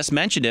 Yeah. We just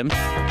mentioned him.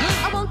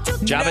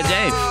 Java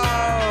Dave.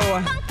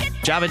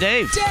 Java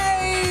Dave.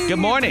 Dave. Good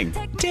morning.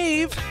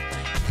 Dave.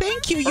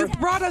 Thank you. You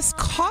brought us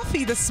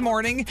coffee this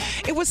morning.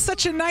 It was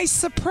such a nice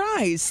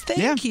surprise.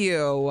 Thank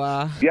you.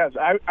 Yes,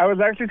 I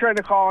was actually trying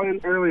to call in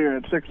earlier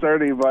at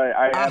 6:30, but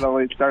I had a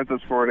late start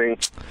this morning.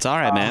 It's all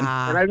right, man.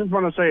 And I just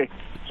want to say,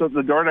 so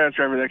the DoorDash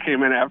driver that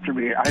came in after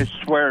me, I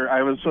swear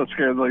I was so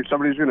scared like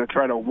somebody's going to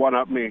try to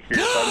one-up me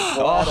here. So I'm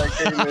glad I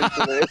came in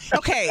today.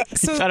 Okay,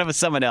 so thought it was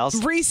someone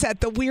else.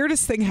 Reset. The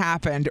weirdest thing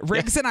happened.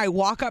 Riggs and I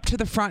walk up to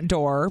the front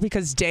door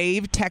because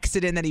Dave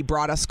texted in that he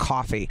brought us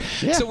coffee.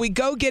 Yeah. So we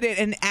go get it,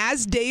 and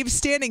as Dave's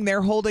standing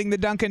there holding the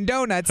Dunkin'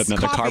 Donuts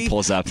Another car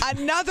pulls up.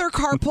 Another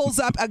car pulls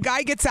up. A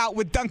guy gets out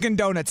with Dunkin'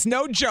 Donuts.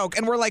 No joke.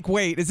 And we're like,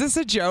 wait, is this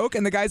a joke?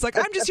 And the guy's like,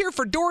 I'm just here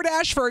for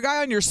DoorDash for a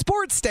guy on your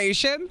sports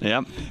station.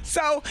 Yep.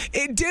 So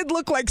it did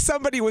look like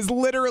somebody was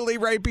literally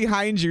right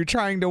behind you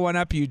trying to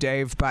one-up you,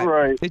 Dave.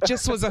 But it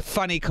just was a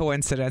funny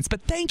coincidence.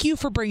 But thank you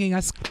for bringing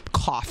us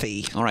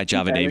coffee. All right,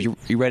 Java Dave, you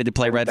ready to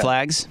play Red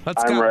Flags?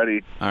 Let's go. I'm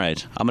ready. All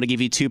right. I'm going to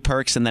give you 2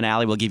 perks, and then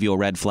Allie will give you a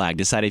red flag.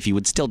 Decide if you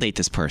would still date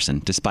this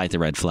person despite the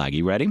red flag.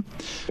 You ready?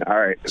 All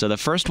right. So the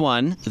first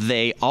one,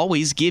 they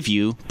always give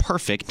you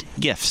perfect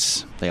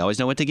gifts. They always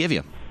know what to give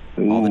you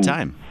all the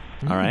time.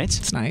 All right?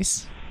 It's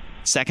nice.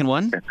 Second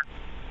one,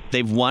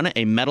 they've won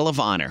a Medal of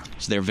Honor.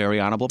 So they're a very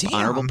honorable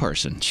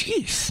person.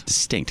 Jeez.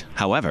 Distinct.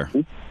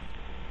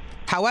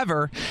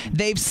 However,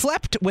 they've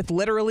slept with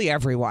literally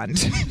everyone.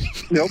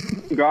 Nope,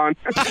 gone.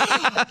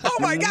 Oh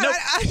my God! Nope.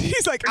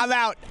 He's like, I'm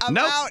out. I'm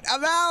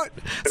out.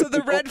 So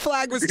the red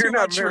flag was You're too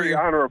much not very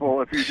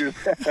honorable if you do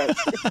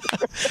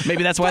that.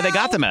 maybe that's why they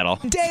got the medal.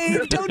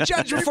 Dave, don't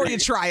judge before you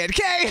try it,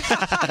 okay?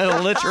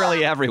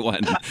 Literally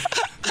everyone. Hey,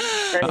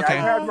 Okay.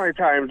 I've had my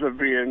times of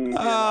being,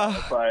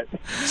 but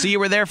So you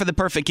were there for the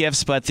perfect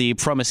gifts, but the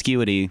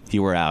promiscuity,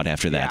 you were out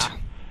after that.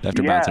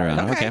 After bouncing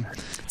around. Okay.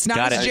 It's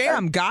not his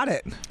jam. Got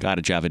it. Got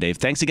it, Java Dave.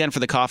 Thanks again for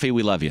the coffee.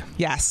 We love you.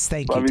 Yes,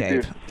 thank Love you, you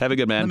Dave. too. Have a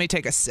good man. Let me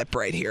take a sip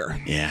right here.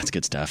 Yeah, it's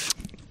good stuff.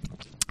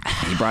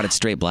 He brought it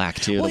straight black,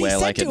 too, Well, the way he I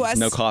said like it. to us-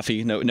 No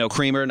coffee, no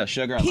creamer, no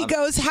sugar. I He love it.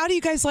 goes, how do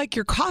you guys like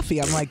your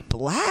coffee? I'm like,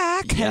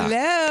 black. Yeah.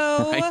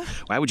 Hello. Right?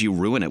 Why would you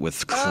ruin it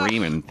with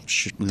cream and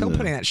Don't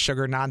put any of that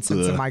sugar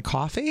nonsense in my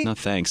coffee. No,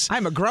 thanks.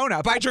 I'm a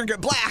grown-up. I drink it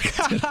black.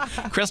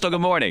 Crystal, good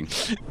morning.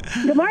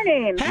 Good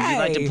morning. Would you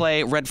like to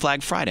play Red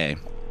Flag Friday?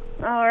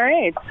 All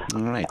right.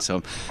 All right.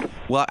 So,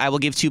 well, I will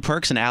give 2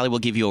 perks, and Allie will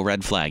give you a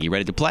red flag. You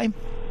ready to play?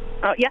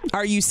 Oh, yeah.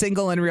 Are you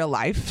single in real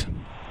life?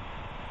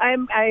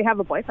 I have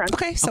a boyfriend.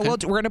 Okay, so we're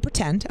going to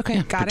pretend.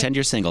 Okay, got Pretend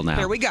you're single now.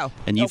 Here we go.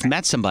 And you've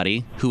met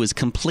somebody who is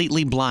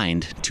completely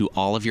blind to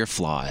all of your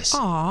flaws.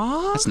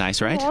 Aww. That's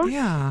nice, right?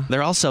 Yeah.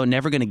 They're also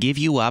never going to give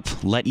you up,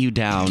 let you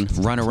down,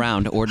 run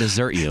around, or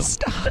desert you.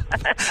 Stop.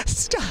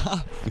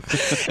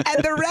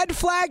 And the red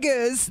flag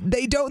is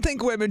they don't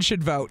think women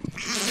should vote.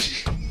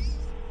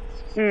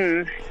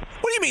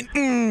 What do you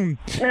mean?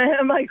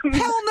 I'm like,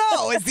 hell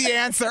no is the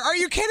answer. Are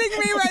you kidding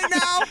me right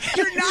now?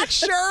 You're not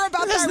sure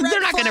about that red They're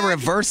not flag? going to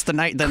reverse the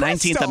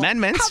 19th Crystal,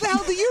 Amendment. How the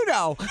hell do you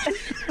know?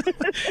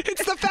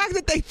 It's the fact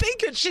that they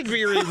think it should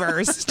be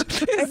reversed.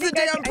 Is the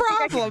damn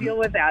problem. I can deal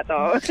with that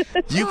though.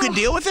 You could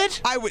deal with it?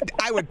 I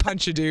would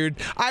punch a dude.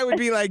 I would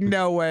be like,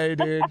 no way,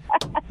 dude.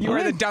 You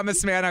are the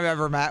dumbest man I've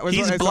ever met. Was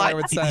He's what blind. I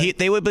would say.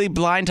 They would be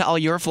blind to all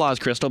your flaws,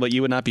 Crystal, but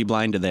you would not be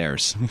blind to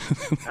theirs.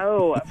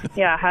 Oh,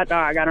 yeah, hot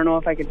dog. I don't know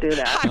if I could do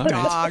that. Hot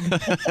dog.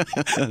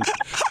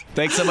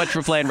 Thanks so much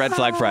for playing Red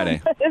Flag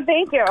Friday.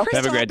 Thank you.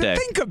 Have a great day.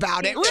 Think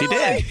about it.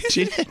 Really?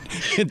 She did. She did.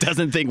 It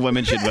doesn't think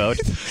women should vote.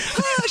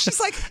 She's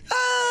like,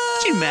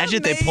 Could you imagine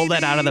if they pulled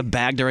that out of the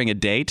bag during a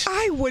date?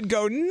 I would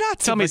go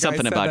nuts. Tell if me a guy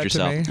something said about that to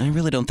yourself. me. I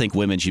really don't think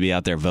women should be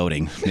out there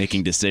voting,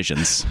 making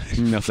decisions.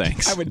 No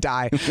thanks. I would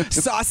die.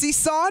 Saucy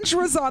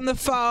Sandra's on the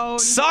phone.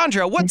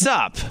 Sandra, what's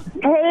up?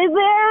 Hey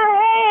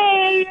there,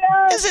 hey.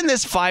 Isn't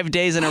this 5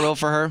 days in a row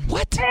for her?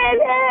 What? It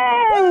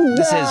is.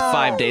 This is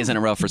 5 days in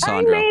a row for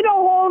Sandra. I made a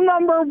whole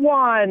number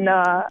one.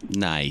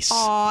 Nice.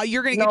 Aw,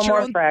 you're gonna No get your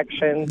more own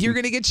fractions. You're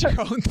gonna get your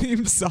own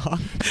theme song.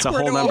 It's a We're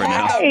whole doing number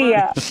now.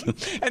 Yeah.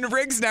 And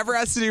Riggs never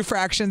has to do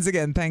fractions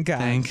again. Thank God.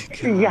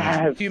 Thank God.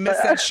 Yes. If you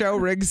missed that show,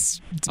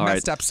 Riggs All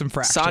messed right. up some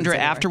fractions. Sandra,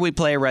 anyway. after we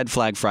play Red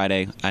Flag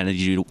Friday, I need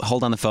you to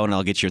hold on the phone and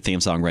I'll get your theme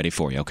song ready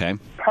for you, okay?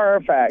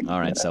 Perfect. All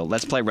right, so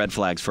let's play Red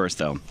Flags first,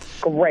 though.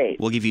 Great.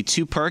 We'll give you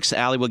 2 perks.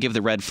 Allie will give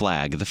the red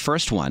flag. The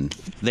first one,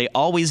 they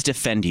always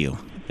defend you.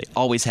 They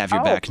always have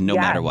your back no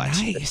yeah. matter what.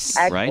 Nice.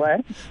 Right?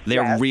 Excellent.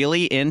 They're Yes.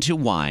 really into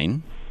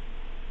wine.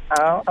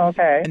 Oh,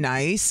 okay.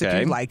 Nice, Okay.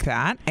 if you like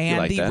that. And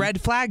like the that.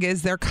 red flag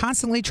is they're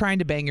constantly trying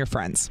to bang your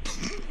friends.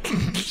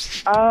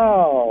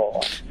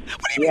 Oh.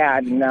 Yeah,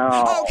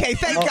 no. Okay,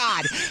 thank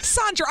God.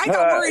 Sandra, I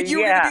got worried you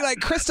were going to be like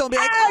Crystal and be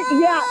like,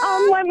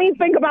 let me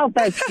think about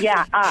this.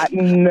 Yeah,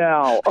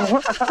 no.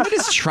 But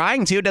it's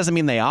trying to. Doesn't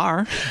mean they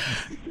are.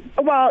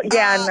 Well,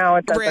 yeah, no,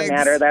 it doesn't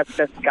matter. That's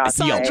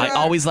disgusting. Yo, I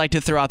always like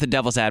to throw out the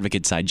devil's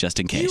advocate side just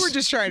in case. you were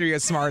just trying to be a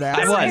smart ass.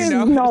 I was. There's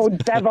no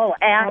devil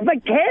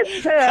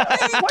advocate.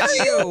 What are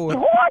you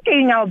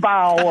talking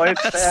about?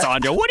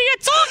 Sandra, what are you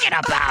talking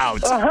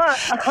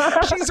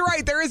about? She's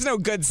right. There is no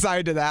good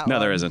side to that No,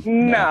 one. there isn't.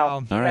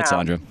 No. All right, no.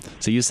 Sandra.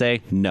 So you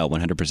say no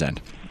 100%.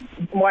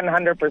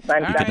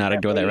 100%. You could not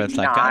ignore that red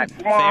flag. Got it.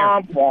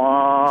 Womp,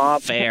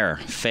 womp.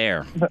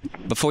 Fair.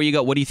 Before you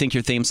go, what do you think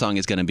your theme song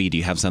is going to be? Do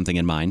you have something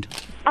in mind?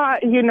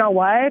 You know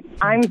what?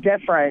 I'm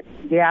different.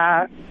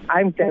 Yeah,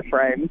 I'm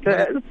different. Is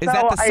that the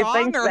song, I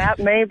think or- that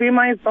may be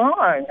my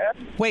song.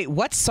 Wait,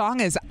 what song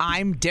is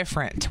I'm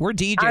Different? We're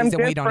DJs I'm and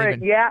different. we don't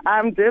even... Yeah,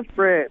 I'm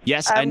different.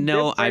 Yes, I I'm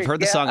know. I've different. heard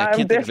the Yeah, song. I I'm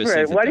can't think of who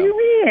different. sings it, What do though.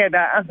 you mean?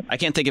 I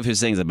can't think of who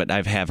sings it, but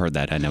I have heard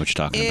that. I know what you're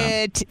talking about.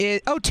 It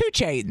is... Oh, 2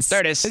 Chainz.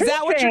 There it is. Is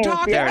that what you're 2 Chainz,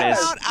 talking There it is.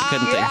 about?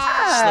 Couldn't think.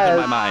 Slipped in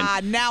my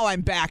mind. Now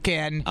I'm back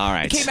in. All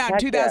right. It came out in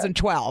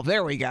 2012.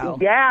 There we go.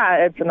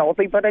 Yeah, it's an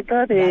oldie but a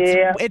goodie.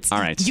 It's All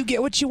right. You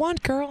get what you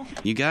want, girl.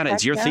 You got it.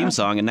 It's your Heck theme yeah.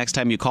 song, and next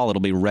time you call, it'll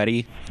be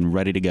ready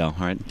to go. All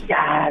right.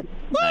 Yes.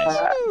 Nice.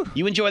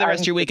 You enjoy the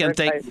rest of your weekend.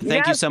 Thank you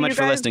Yes, so much you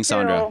for guys listening, too.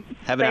 Sandra.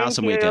 Have an Thank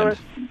awesome you. weekend.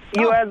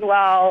 You as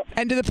well.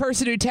 And to the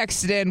person who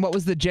texted in, what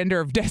was the gender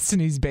of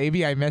Destiny's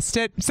baby? I missed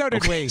it. So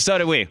did we. So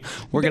did we.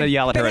 We're going to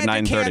yell at her at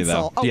 9:30,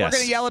 though. Oh, yes. we're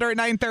going to yell at her at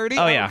 9:30?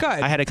 Oh, yeah. Good.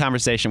 I had a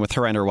conversation with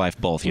her and her wife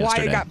both Why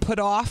yesterday. it got put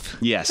off?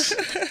 Yes.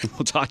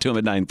 We'll talk to him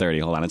at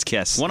 9:30. Hold on. It's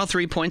Kiss.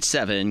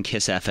 103.7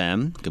 Kiss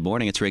FM. Good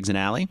morning. It's Riggs and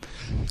Alley.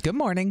 Good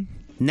morning.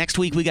 Next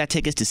week, we got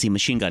tickets to see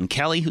Machine Gun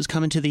Kelly, who's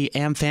coming to the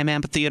AmFam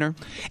Amphitheater.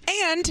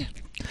 And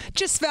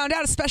just found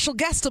out a special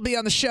guest will be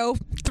on the show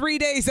 3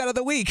 days out of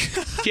the week.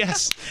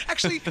 Yes.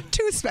 Actually,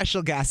 2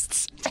 special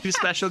guests 2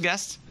 special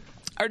guests?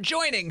 are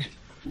joining.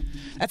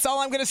 That's all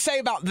I'm going to say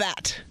about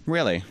that.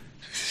 Really?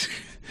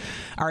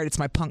 All right, it's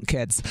my punk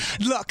kids.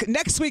 Look,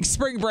 next week's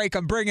spring break,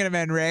 I'm bringing them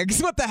in,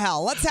 Riggs. What the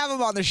hell? Let's have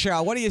them on the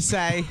show. What do you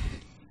say?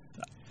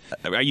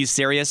 Are you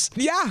serious?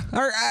 Yeah.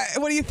 Or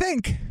what do you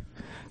think?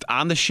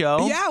 On the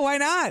show? Yeah, why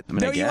not? I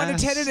mean, I Don't you want a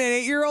guess. 10 and an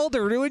 8-year-old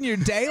to ruin your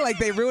day like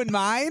they ruined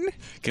mine?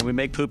 Can we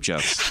make poop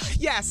jokes?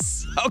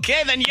 Yes.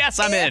 Okay, then yes,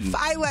 I'm in. If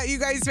I let you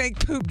guys make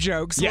poop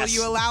jokes, Yes. will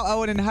you allow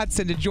Owen and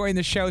Hudson to join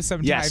the show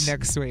sometime Yes.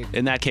 next week?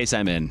 In that case,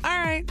 I'm in. All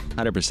right.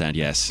 100%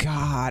 yes.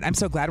 God, I'm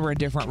so glad we're in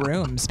different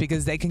rooms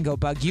because they can go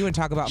bug you and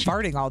talk about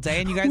farting all day,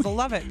 and you guys will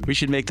love it. We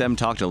should make them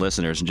talk to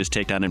listeners and just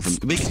take down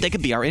information. They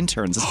could be our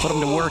interns. Let's put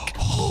them to work.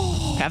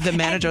 Have them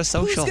manage our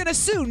social. Who's going to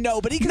sue?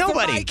 Nobody. 'Cause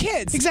Nobody. They're my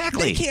kids.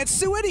 Exactly. They can't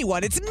sue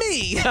anyone. It's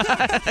me.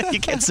 You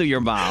can't sue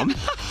your mom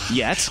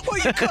yet. Well,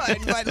 you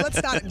could, but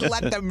let's not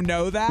let them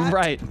know that.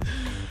 Right.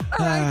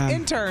 All right,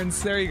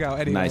 interns. There you go.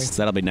 Anyway. Nice.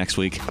 That'll be next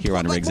week here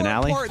on Riggs and More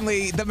Alley.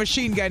 importantly, the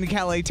Machine Gun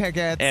Kelly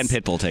tickets. And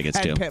Pitbull tickets,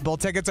 and too. Pitbull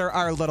tickets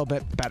are a little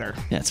bit better.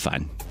 Yeah, it's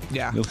fine.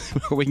 Yeah.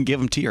 Or we can give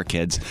them to your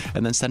kids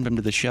and then send them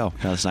to the show.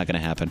 No, that's not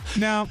going to happen.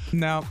 No.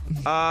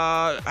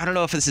 I don't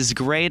know if this is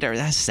great or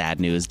that's sad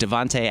news.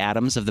 Devontae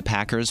Adams of the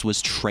Packers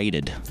was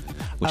traded,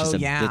 which is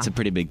that's a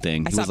pretty big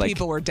thing. I He saw was like,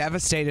 people were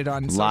devastated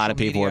on a lot of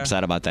people were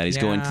upset about that. He's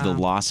going to the Yeah.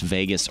 Las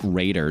Vegas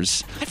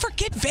Raiders. I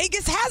forget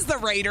Vegas has the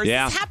Raiders.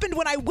 Yeah. This happened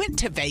when I went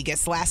to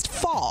Vegas last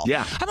fall.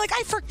 Yeah. I'm like,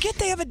 I forget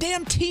they have a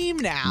damn team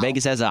now.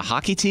 Vegas has a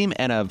hockey team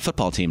and a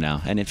football team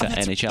now, and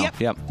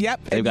NHL. Yep.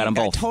 They've got them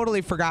both. I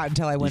totally forgot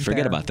until I went You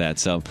forget there. about that.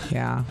 So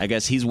Yeah. I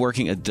guess he's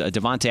working.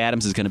 Devontae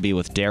Adams is going to be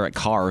with Derek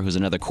Carr, who's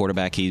another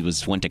quarterback he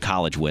went to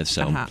college with.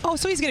 So Oh,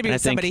 so he's going to be And I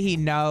with think- somebody he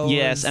knows.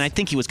 Yes, and I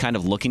think he was kind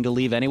of looking to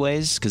leave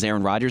anyways because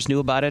Aaron Rodgers knew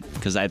about it.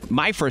 Because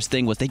my first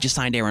thing was they just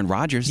signed Aaron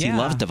Rodgers. He Yeah.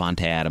 loves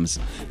Devontae Adams.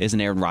 Isn't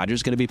Aaron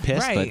Rodgers going to be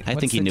pissed? Right. But I What's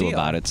think he the knew deal?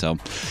 about it. So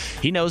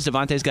he knows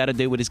Devontae's got to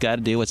do what he's got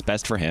to do. What's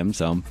best for him.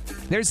 So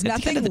There's at the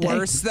end nothing of the day-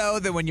 worse, though,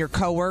 than when your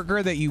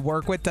coworker that you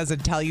work with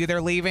doesn't tell you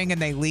they're leaving and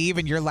they leave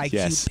and you're like,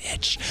 Yes. you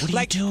bitch. What are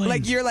like, you doing?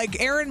 Like, you're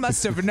like, Aaron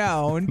must have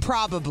known,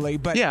 probably,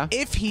 but Yeah.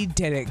 if he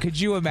didn't, could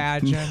you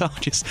imagine? No,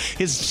 just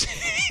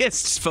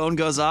his phone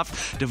goes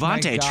off.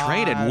 Devontae God.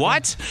 traded.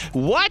 What?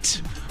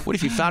 What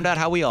if you found out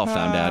how we all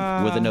found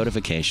out with a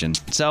notification?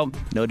 So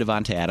no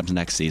Devontae Adams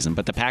next season,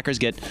 but the Packers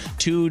get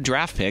 2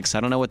 draft picks.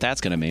 I don't know what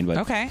that's going to mean, but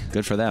Okay.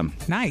 good for them.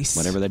 Nice.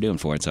 Whatever they're doing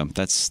for it. So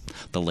that's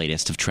the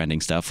latest of trending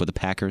stuff with the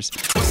Packers.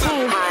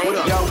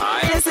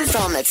 Hi. This is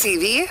on the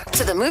TV,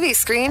 to the movie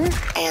screen,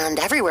 and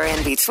everywhere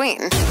in between.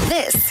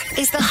 This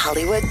is the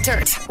Hollywood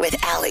Dirt with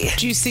Allie.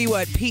 Did you see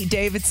what Pete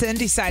Davidson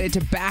decided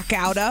to back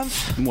out of?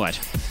 What?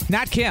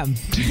 Not Kim.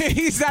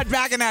 He's not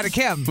backing out of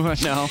Kim.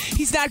 No.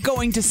 He's not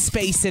going to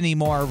space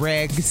anymore,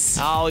 Riggs.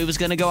 Oh, he was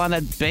going to go on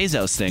that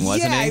Bezos thing,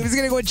 wasn't Yeah, he? he was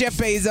going to go with Jeff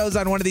Bezos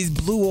on one of these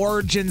Blue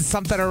Origin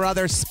something or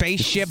other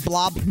spaceship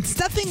blob. It's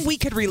nothing we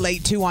could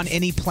relate to on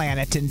any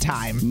planet in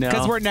time. No.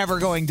 Because we're never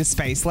going to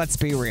space, let's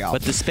be real.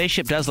 But the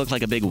spaceship does look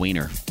like a big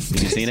wiener.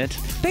 Have you seen it?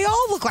 They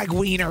all look like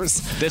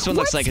wieners. This one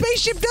what looks like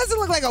spaceship doesn't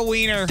look like a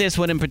wiener? This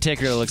one in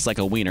particular looks like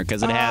a wiener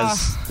because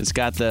it's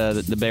got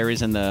the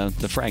berries and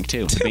the Frank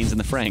too, the beans and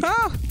the Frank.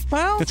 Oh,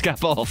 well, it's got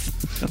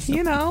both.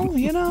 you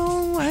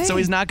know. Hey. So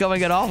he's not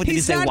going at all. Did he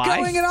say why? He's not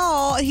going at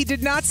all. He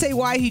did not say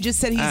why. He just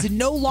said he's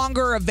no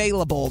longer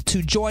available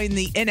to join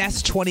the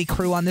NS-20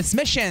 crew on this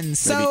mission.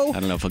 So maybe, I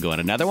don't know if he'll go on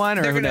another one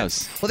or who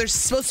knows. Well, there's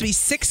supposed to be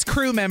 6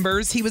 crew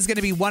members. He was going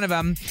to be one of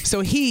them.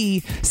 So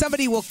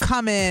somebody will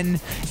come in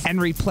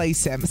and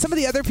replace him. Some of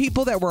the other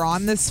people that were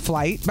on this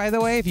flight, by the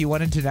way, if you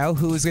wanted to know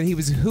who he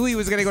was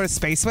going to go to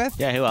space with.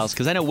 Yeah, who else?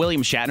 Because I know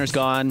William Shatner's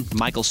gone.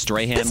 Michael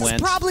Strahan went. This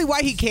is probably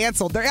why he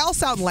canceled. They all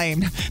sound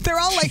lame. They're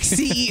all like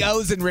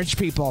CEOs and rich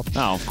people.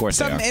 Oh, of course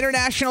Some they are.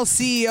 international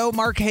CEO,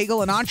 Mark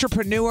Hagel, an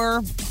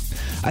entrepreneur,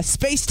 a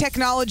space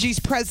technologies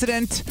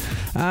president,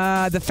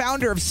 the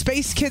founder of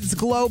Space Kids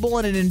Global,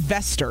 and an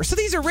investor. So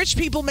these are rich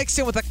people mixed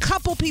in with a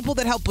couple people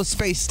that help with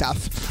space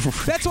stuff.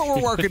 That's what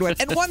we're working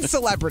with. And one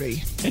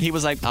celebrity. And he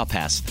was like, I'll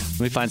pass.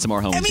 Let me find some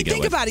more homies to go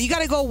think with. about it. You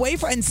got to go away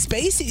in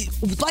space.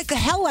 Like the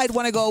hell I'd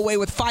want to go away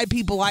with 5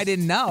 people I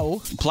didn't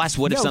know. Plus,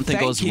 what if something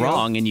goes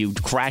wrong and you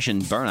crash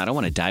and burn? I don't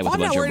want to die with a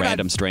bunch of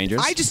random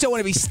strangers. I just don't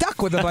want to be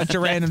stuck with a bunch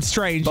of random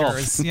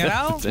strangers, you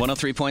know?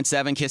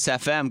 103.7 KISS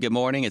FM. Good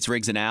morning. It's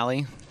Riggs and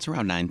Alley. It's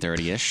around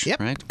 9:30-ish,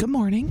 right? Good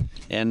morning.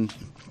 And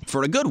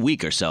for a good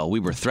week or so, we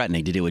were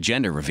threatening to do a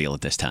gender reveal at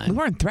this time. We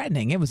weren't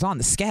threatening. It was on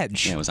the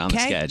sketch. Yeah, it was on the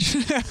sketch.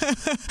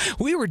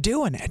 We were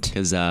doing it.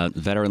 Because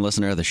veteran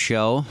listener of the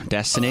show,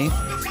 Destiny.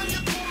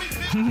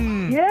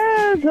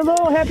 Yes,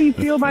 hello, happy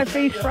Feel My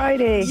Face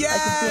Friday. Yes. I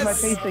can feel my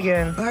face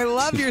again. I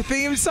love your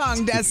theme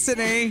song,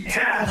 Destiny.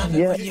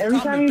 Yeah, every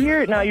time you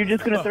hear it now, you're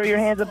just going to throw your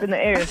hands up in the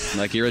air.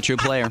 Like you're a true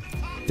player.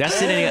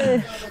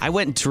 Destiny, I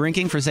went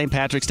drinking for St.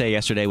 Patrick's Day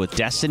yesterday with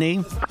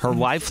Destiny, her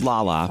wife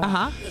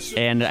Lala,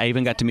 and I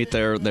even got to meet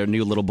their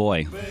new little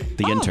boy,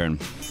 the intern.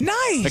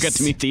 Nice. I got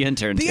to meet the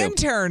intern, The too.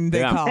 intern,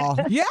 they call.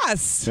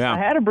 Yes. Yeah. I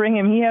had to bring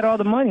him. He had all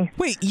the money.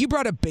 Wait, you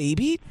brought a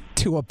baby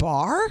to a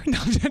bar? No,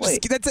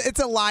 it's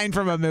a line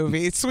from a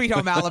movie. It's Sweet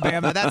Home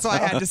Alabama. That's why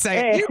I had to say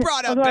it. Hey, You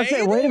brought a I was gonna baby?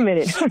 say, wait a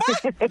minute.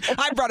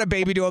 I brought a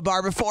baby to a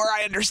bar before.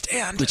 I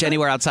understand. Which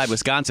anywhere outside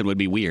Wisconsin would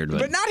be weird.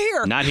 But not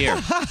here. Not here.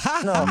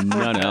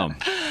 No.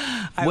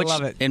 I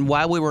love it. And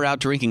while we were out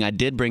drinking, I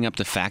did bring up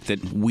the fact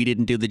that we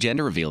didn't do the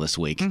gender reveal this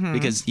week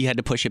because you had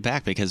to push it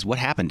back. Because what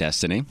happened,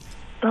 Destiny?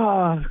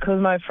 Oh,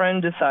 because my best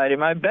friend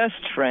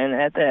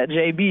at that,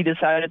 JB,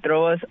 decided to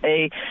throw us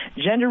a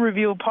gender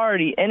reveal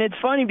party. And it's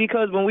funny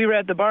because when we were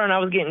at the bar and I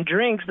was getting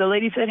drinks, the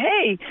lady said,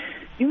 "Hey,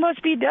 you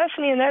must be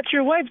Destiny and that's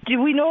your wife.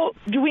 Do we know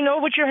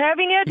what you're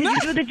having yet? Did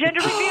you do the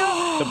gender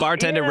reveal?" The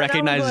bartender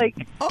recognized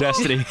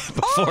Destiny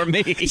before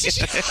me. It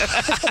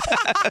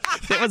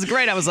was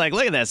great. I was like,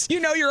 look at this. You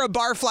know you're a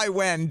Barfly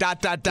win, ...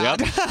 Yep.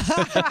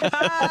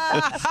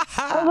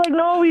 I was like,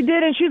 "No, we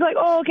didn't." She's like,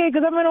 "Oh, okay,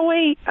 because I'm going to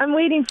wait. I'm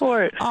waiting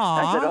for it."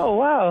 I said, "Oh,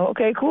 wow.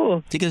 Okay,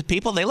 cool." Because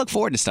people, they look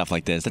forward to stuff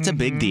like this. That's a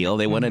big deal.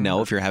 They want to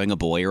know if you're having a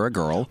boy or a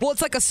girl. Well,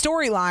 it's like a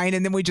storyline,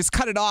 and then we just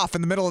cut it off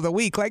in the middle of the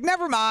week. Like,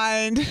 never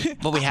mind.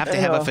 But we have to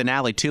have a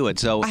finale to it.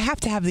 So I have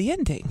to have the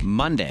ending.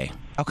 Monday.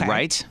 Okay.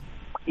 Right?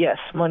 Yes,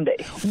 Monday.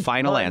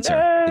 Final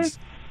answer.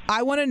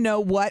 I want to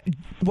know what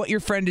your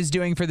friend is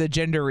doing for the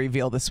gender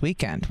reveal this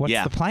weekend. What's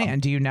the plan?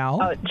 Do you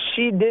know?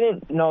 She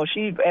didn't know.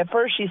 At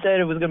first she said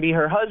it was going to be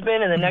her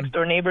husband and the next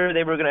door neighbor.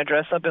 They were going to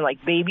dress up in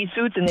like baby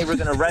suits and they were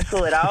going to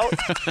wrestle it out.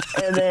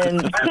 And then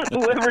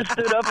whoever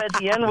stood up at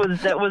the end was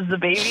the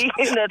baby,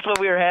 and that's what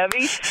we were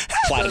having.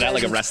 Plotted out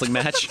like a wrestling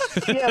match.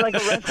 Yeah, like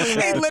a wrestling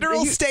match. A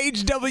literal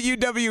stage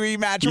WWE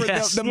match where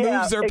the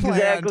moves are planned.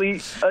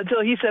 Exactly.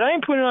 Until he said, "I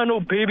ain't putting on no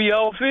baby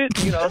outfit."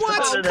 You know,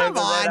 What? so Come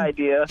on. that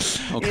idea.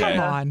 Okay. Come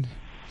on.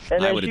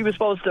 And then she was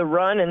supposed to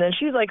run, and then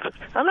she's like,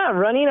 "I'm not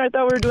running. I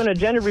thought we were doing a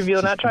gender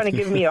reveal, not trying to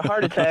give me a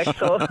heart attack."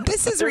 So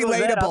this is there was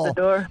that out the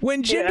door. relatable.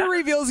 When gender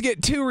reveals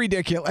get too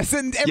ridiculous,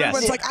 and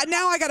everyone's like,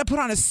 "Now I got to put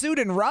on a suit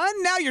and run."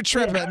 Now you're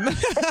tripping.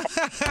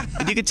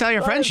 You could tell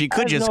your friend she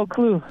could just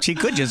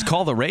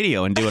call the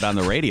radio and do it on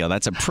the radio.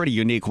 That's a pretty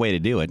unique way to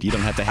do it. You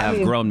don't have to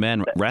have grown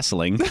men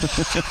wrestling.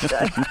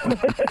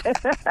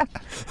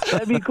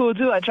 That'd be cool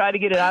too. I tried to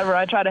get it out of her.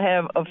 I tried to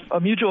have a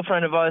mutual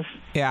friend of ours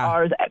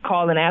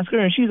call and ask her,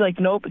 and she's like,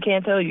 "Nope, I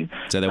can't tell you."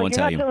 So they won't You're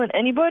tell not you. telling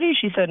anybody?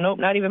 She said, "Nope,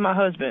 not even my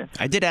husband."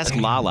 I did ask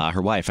Lala,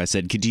 her wife. I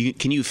said,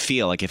 "Can you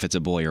feel like if it's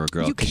a boy or a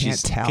girl?" You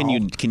can't tell.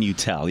 Can you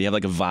tell? You have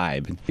like a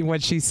vibe.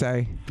 What'd she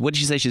say? What did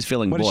she say? She's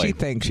feeling What boy. does she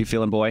think? She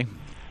feeling boy?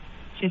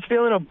 She's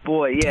feeling a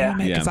boy, yeah.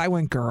 Because I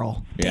went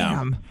girl. Yeah.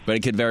 Damn. But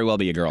it could very well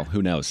be a girl.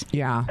 Who knows?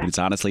 Yeah. It's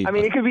honestly. I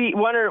mean, it could be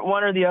one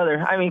or the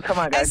other. I mean, come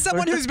on, guys. As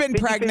someone who's been 50-50.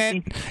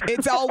 pregnant,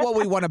 it's all what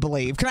we want to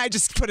believe. Can I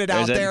just put it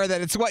out there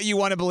that it's what you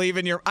want to believe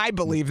in I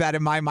believe that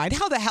in my mind.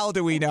 How the hell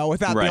do we know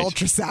without the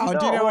ultrasound?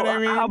 Do you know what I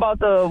mean? How about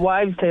the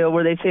wives' tale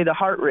where they say the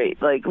heart rate?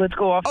 Like, let's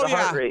go off the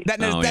heart rate. That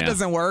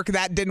doesn't work.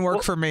 That didn't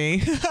work for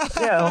me.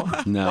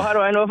 Yeah. No. Well, how do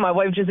I know if my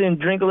wife just didn't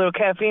drink a little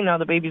caffeine? Now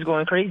the baby's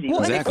going crazy.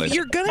 Well, and if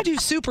you're going to do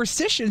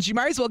superstitions, you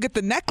might as well get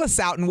the necklace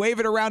out and wave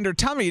it around her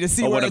tummy to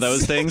see where one of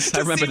those things. I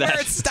remember that.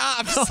 Where it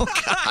stops. Oh,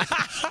 God.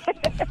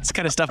 It's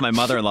kind of stuff my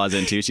mother-in-law's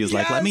into. She's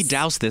like, let me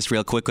douse this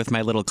real quick with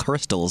my little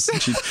crystals.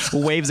 She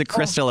waves a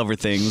crystal over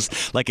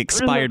things like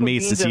expired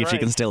meats to see if she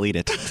can still eat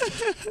it.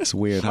 It's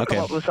weird. Okay.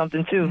 Come up with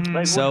something too.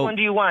 Like, So- which one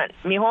do you want?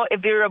 Mijo,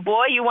 if you're a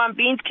boy, you want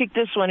beans, kick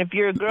this one. If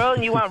you're a girl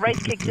and you want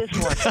rice, kick this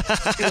one.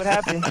 See what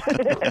happens.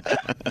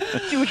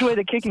 See which way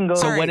the kicking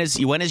goes. So when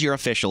is your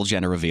official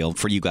gender reveal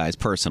for you guys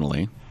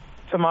personally?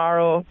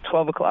 Tomorrow,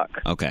 12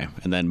 o'clock. Okay.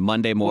 And then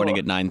Monday morning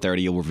at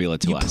 9:30, you'll reveal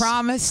it to us.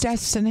 Promise,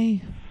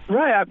 Destiny.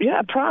 Right,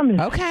 I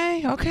promise.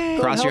 Okay.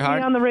 Cross your Help heart.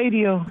 me on the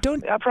radio.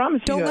 Don't. I promise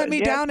you. Don't let me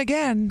down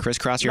again.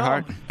 Crisscross your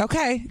heart.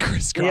 Okay.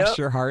 Crisscross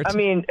your heart. I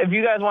mean, if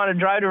you guys want to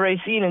drive to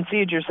Racine and see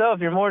it yourself,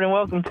 you're more than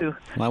welcome to.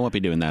 Well, I won't be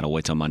doing that. I'll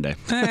wait till Monday.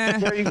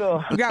 There you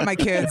go. We got my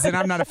kids, and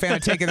I'm not a fan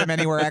of taking them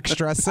anywhere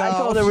extra. So I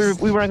told her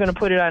we weren't going to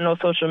put it on no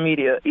social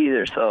media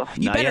either. So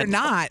you better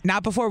not.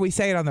 Not before we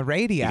say it on the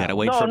radio. You gotta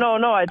wait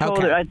No. I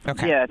told her.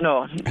 Yeah,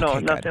 no,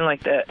 Okay, nothing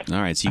like that. All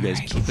right, so you guys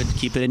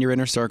keep it in your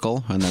inner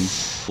circle, and then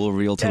we'll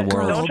reveal to the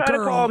world. Don't try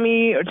to call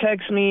me or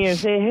text me and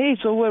say, hey,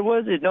 so what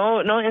was it?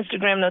 No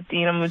Instagram,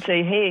 nothing. I'm going to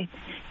say, hey,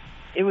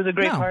 it was a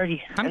great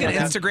party. I'm going to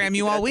Instagram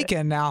you all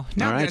weekend now.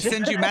 Now All I'm going right. to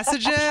send you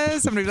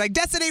messages. I'm going to be like,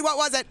 Destiny, what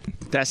was it?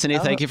 Destiny,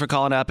 thank you for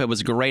calling up. It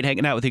was great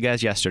hanging out with you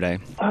guys yesterday.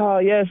 Oh,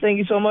 yes, thank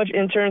you so much.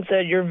 Intern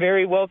said you're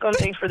very welcome.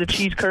 Thanks for the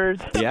cheese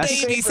curds.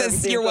 Yes. Baby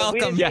says you're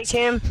welcome. Yes.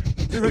 Him,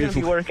 we were going to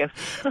be working.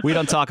 We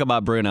don't talk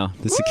about Bruno.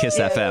 This is Kiss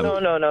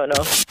FM.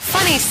 No.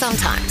 Funny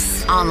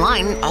sometimes.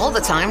 Online all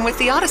the time with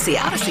the Odyssey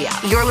app.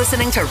 You're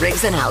listening to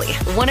Riggs and Alley,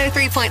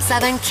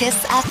 103.7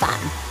 Kiss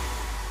FM.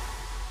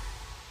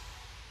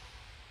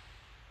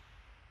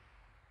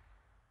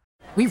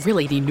 We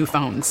really need new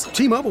phones.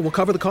 T-Mobile will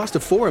cover the cost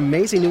of 4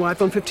 amazing new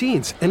iPhone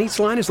 15s, and each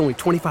line is only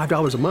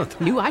 $25 a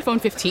month. New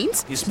iPhone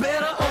 15s? It's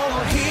better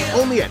over here.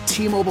 Only at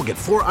T-Mobile, get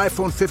 4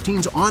 iPhone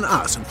 15s on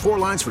us and 4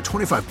 lines for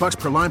 $25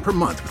 per line per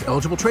month with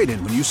eligible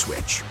trade-in when you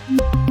switch.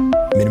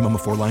 Minimum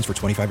of 4 lines for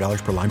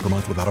 $25 per line per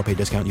month with auto pay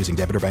discount using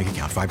debit or bank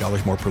account.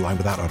 $5 more per line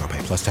without auto pay,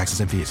 plus taxes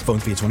and fees. Phone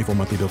fee at 24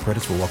 monthly bill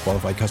credits for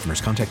well-qualified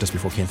customers. Contact us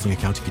before canceling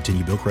account to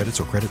continue bill credits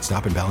or credit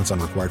stop and balance on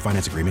required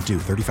finance agreement due.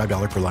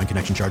 $35 per line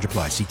connection charge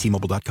applies. See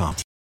T-Mobile.com.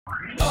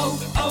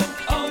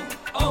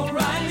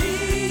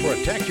 O'Reilly.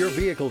 Protect your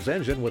vehicle's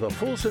engine with a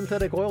full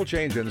synthetic oil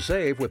change and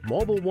save with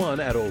Mobil 1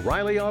 at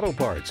O'Reilly Auto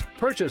Parts.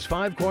 Purchase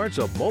 5 quarts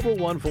of Mobil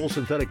 1 full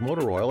synthetic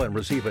motor oil and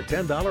receive a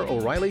 $10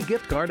 O'Reilly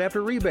gift card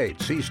after rebate.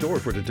 See store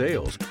for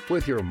details.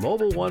 With your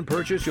Mobil 1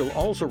 purchase, you'll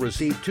also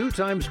receive 2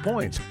 times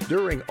points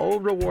during O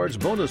Rewards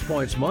Bonus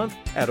Points Month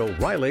at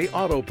O'Reilly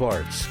Auto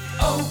Parts.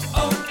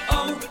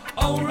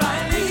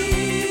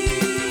 O'Reilly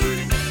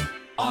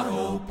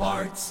Auto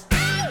Parts.